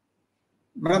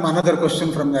 Madam, another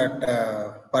question from that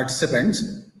participants.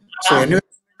 So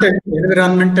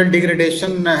environmental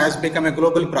degradation has become a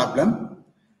global problem.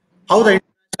 How the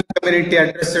international community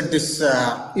addressed this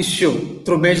issue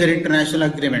through major international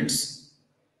agreements?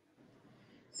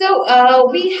 So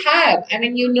we have, I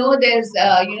mean, there's,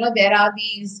 there are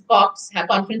these COPs,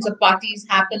 Conference of Parties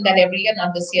happen that every year,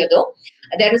 not this year though.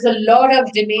 There is a lot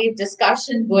of debate,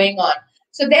 discussion going on.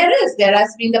 So there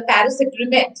has been the Paris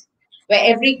Agreement, where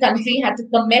every country had to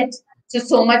commit to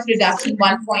so much reduction,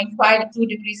 1.5 to 2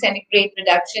 degrees centigrade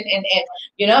reduction in it,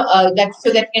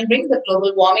 so that can bring the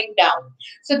global warming down.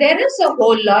 So there is a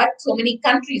whole lot, so many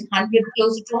countries,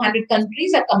 close to 200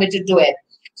 countries are committed to it.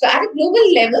 So at a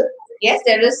global level, yes,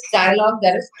 there is dialogue,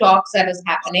 there is talks that is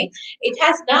happening. It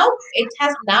has now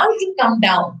to come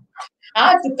down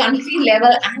to country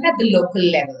level and at the local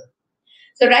level.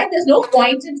 So, right, there's no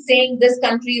point in saying this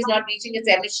country is not reaching its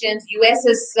emissions. US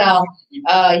is,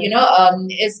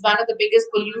 is one of the biggest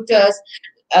polluters.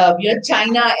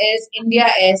 China is, India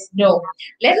is. No,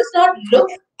 let us not look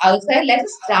outside. Let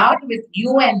us start with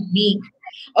you and me.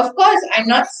 Of course, it's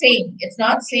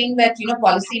not saying that,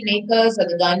 policymakers or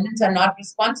the governments are not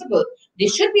responsible. They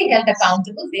should be held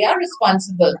accountable. They are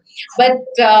responsible. But,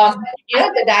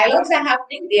 the dialogues are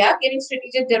happening. They are getting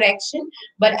strategic direction.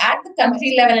 But at the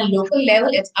country level and local level,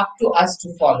 it's up to us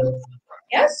to follow.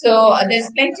 Yeah, so there's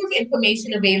plenty of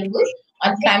information available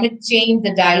on climate change,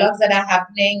 the dialogues that are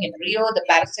happening in Rio, the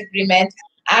Paris Agreement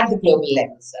at the global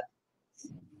level, sir.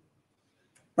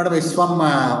 Madam, it's from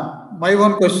my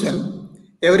own question.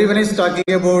 Everyone is talking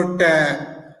about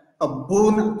a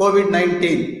boon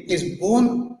COVID-19. Is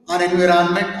boon on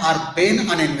environment or bane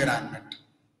on environment?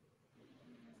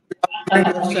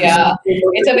 Yeah,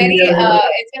 it's a very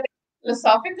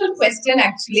philosophical question,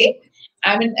 actually.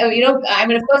 I mean,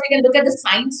 of course, we can look at the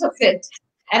science of it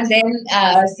and then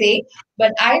say,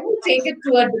 but I would take it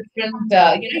to a different,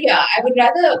 I would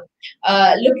rather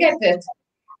look at it,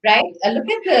 right? Look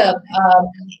at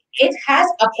it has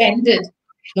upended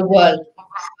the world,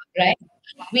 right?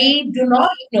 We do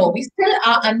not know, we still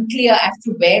are unclear as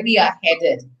to where we are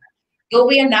headed. Though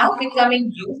we are now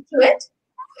becoming used to it,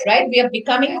 right? We are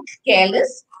becoming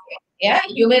careless. Yeah,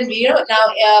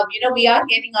 now, we are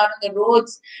getting out on the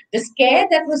roads. The scare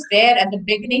that was there at the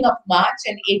beginning of March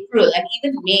and April and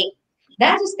even May,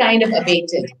 that is kind of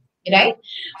abated, right?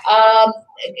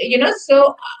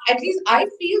 So at least I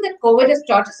feel that COVID has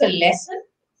taught us a lesson,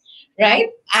 right?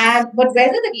 But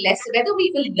whether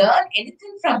we will learn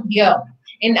anything from here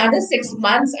in another 6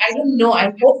 months, I don't know.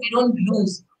 I hope we don't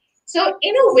lose. So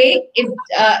in a way,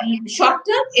 short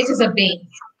term, it is a bane,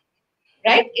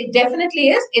 right? It definitely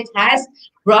is. It has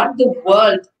brought the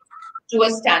world to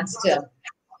a standstill.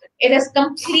 It has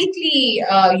completely,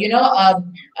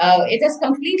 it has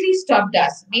completely stopped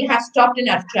us. We have stopped in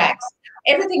our tracks.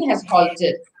 Everything has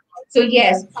halted. So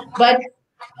yes, but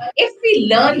if we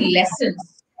learn lessons,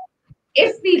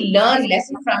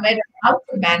 from it, how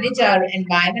to manage our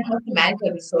environment, how to manage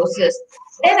our resources,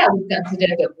 then I would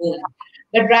consider it a boon.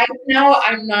 But right now,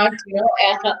 I'm not,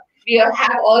 we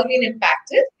have all been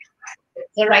impacted.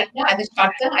 So right now, at the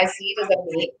short term, I see it as a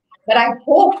pain. But I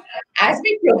hope as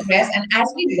we progress and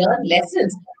as we learn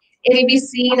lessons, it will be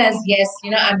seen as, yes,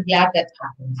 I'm glad that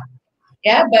happened.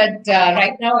 Yeah, but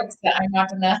right now, I'm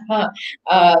not in a,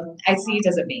 I see it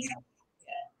as a pain.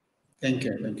 Thank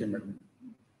you, madam.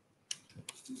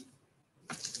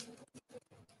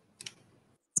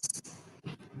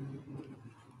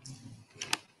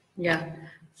 Yeah.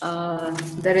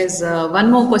 There is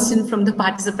one more question from the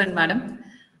participant, madam.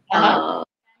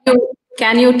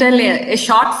 Can you tell a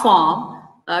short form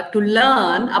to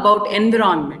learn about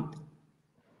environment?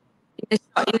 In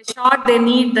a short, they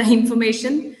need the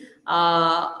information.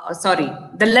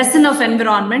 The lesson of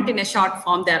environment in a short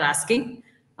form they're asking.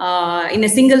 In a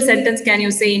single sentence, can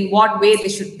you say in what way they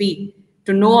should be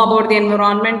to know about the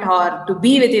environment or to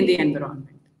be within the environment?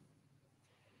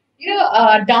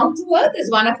 Down to Earth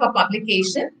is one of our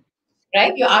publications,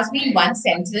 right? You asked me in one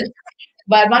sentence,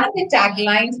 but one of the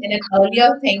taglines in an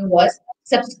earlier thing was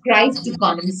subscribe to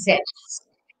common sense,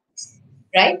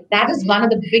 right? That is one of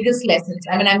the biggest lessons.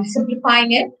 I mean, I'm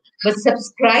simplifying it, but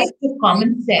subscribe to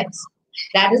common sense.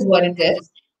 That is what it is,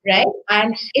 right?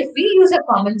 And if we use a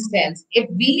common sense, if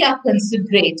we are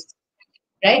considerate,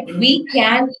 right, we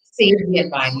can save the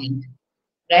environment.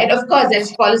 Right? Of course,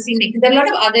 there's policy making. There are a lot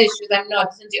of other issues. I'm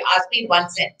not, since you asked me in one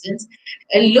sentence,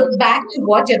 look back to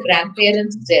what your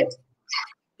grandparents did.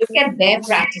 Look at their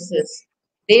practices.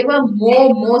 They were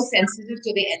more sensitive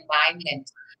to the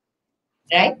environment,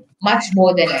 right? Much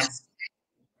more than us,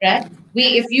 right?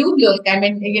 If you look, I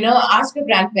mean, ask your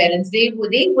grandparents. They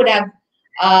would have.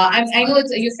 I know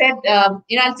you said, I'll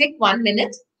take 1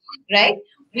 minute, right?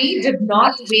 We did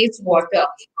not waste water.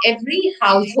 Every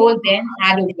household then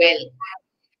had a well.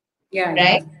 Yeah.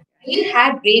 Right? We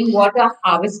had rainwater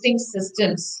harvesting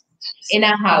systems in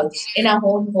our house, in our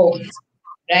own homes,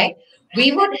 right?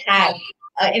 We would have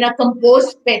in a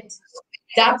compost pit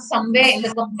dug somewhere in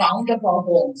the compound of our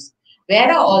homes.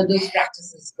 Where are all those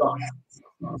practices gone?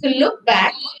 So look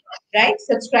back, right?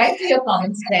 Subscribe to your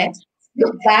common sense.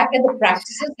 Look back at the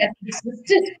practices that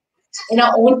existed in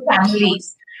our own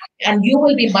families, and you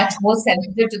will be much more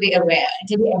sensitive to the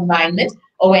environment.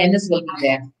 Awareness will be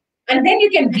there. And then you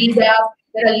can read up.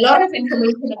 There are a lot of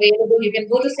information available. You can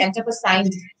go to Center for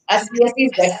Science,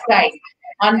 CSC's website,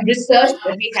 on research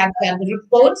that we have done, the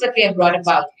reports that we have brought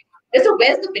about. There's a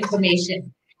wealth of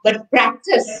information, but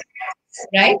practice,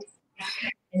 right,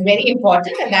 is very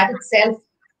important, and that itself,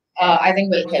 I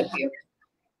think, will help you.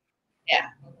 Yeah.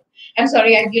 I'm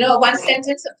sorry, one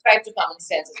sentence, subscribe to common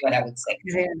sense is what I would say.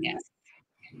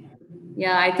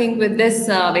 Yeah, I think with this,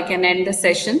 we can end the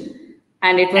session.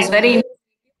 And it was very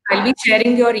I'll be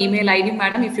sharing your email ID,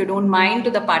 madam, if you don't mind,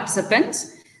 to the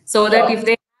participants, so that if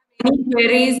they have any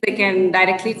queries, they can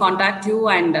directly contact you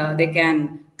and they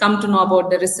can come to know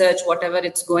about the research, whatever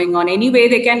it's going on. Anyway,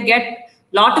 they can get a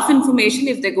lot of information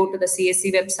if they go to the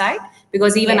CSC website,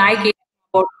 because even I came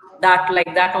about that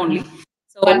like that only.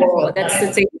 So that's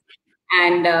the thing.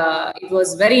 And it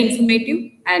was very informative.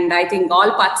 And I think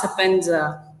all participants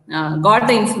got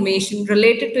the information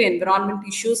related to environment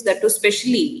issues, that too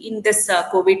especially in this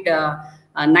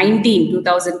COVID-19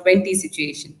 2020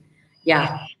 situation.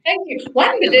 Yeah. Thank you.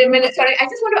 1 minute. Sorry, I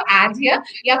just want to add here.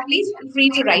 Yeah, please feel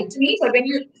free to write to me. But when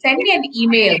you send me an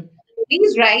email,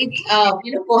 please write,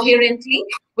 coherently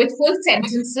with full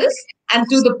sentences and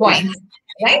to the point.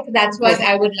 Right? That's what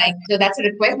I would like. So that's a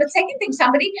request. But second thing,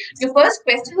 your first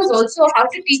question was also how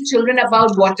to teach children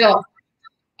about water.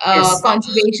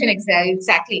 Conservation,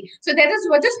 exactly. So there is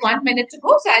just 1 minute to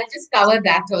go, so I'll just cover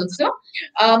that also.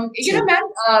 Ma'am,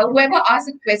 whoever asked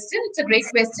the question, it's a great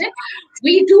question.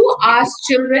 We do ask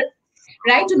children,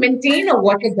 right, to maintain a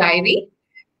water diary,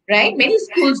 right? Many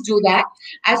schools do that,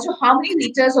 as to how many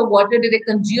liters of water do they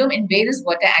consume in various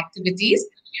water activities.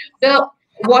 The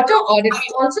water audit, we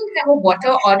also have a water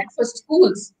audit for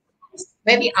schools,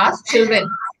 where we ask children,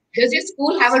 does your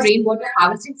school have a rainwater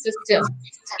harvesting system?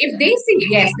 If they say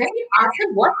yes, then we ask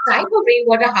them, what type of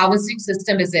rainwater harvesting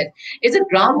system is it? Is it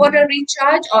groundwater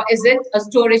recharge or is it a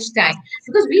storage tank?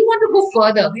 Because we want to go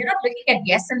further. We're not looking at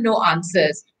yes and no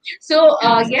answers. So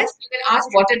yes, you can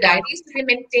ask water diaries to be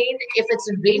maintained. If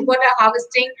it's rainwater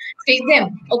harvesting, take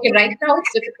them. Okay, right now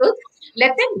it's difficult.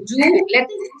 Let them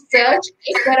search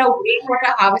if there are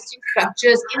rainwater harvesting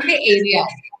structures in the area.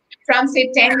 from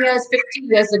say 10 years, 50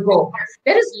 years ago.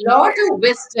 There is a lot of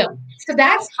wisdom. So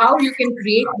that's how you can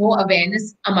create more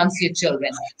awareness amongst your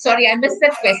children. Sorry, I missed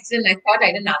that question. I thought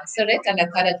I didn't answer it, and I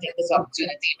thought I'd take this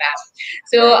opportunity, ma'am.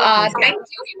 So thank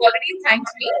you. You already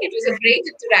thanked me. It was a great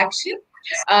interaction.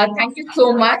 Thank you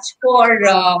so much for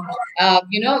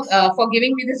for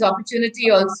giving me this opportunity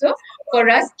also. For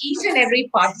us, each and every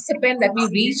participant that we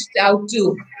reached out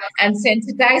to and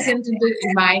sensitized into the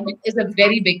environment is a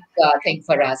very big thing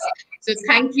for us. So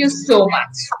thank you so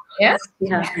much. Yeah.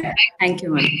 Yeah. Thank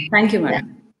you, madam. Thank you,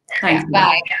 madam. Thank you.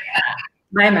 Bye.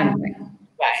 Bye, madam.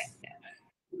 Bye.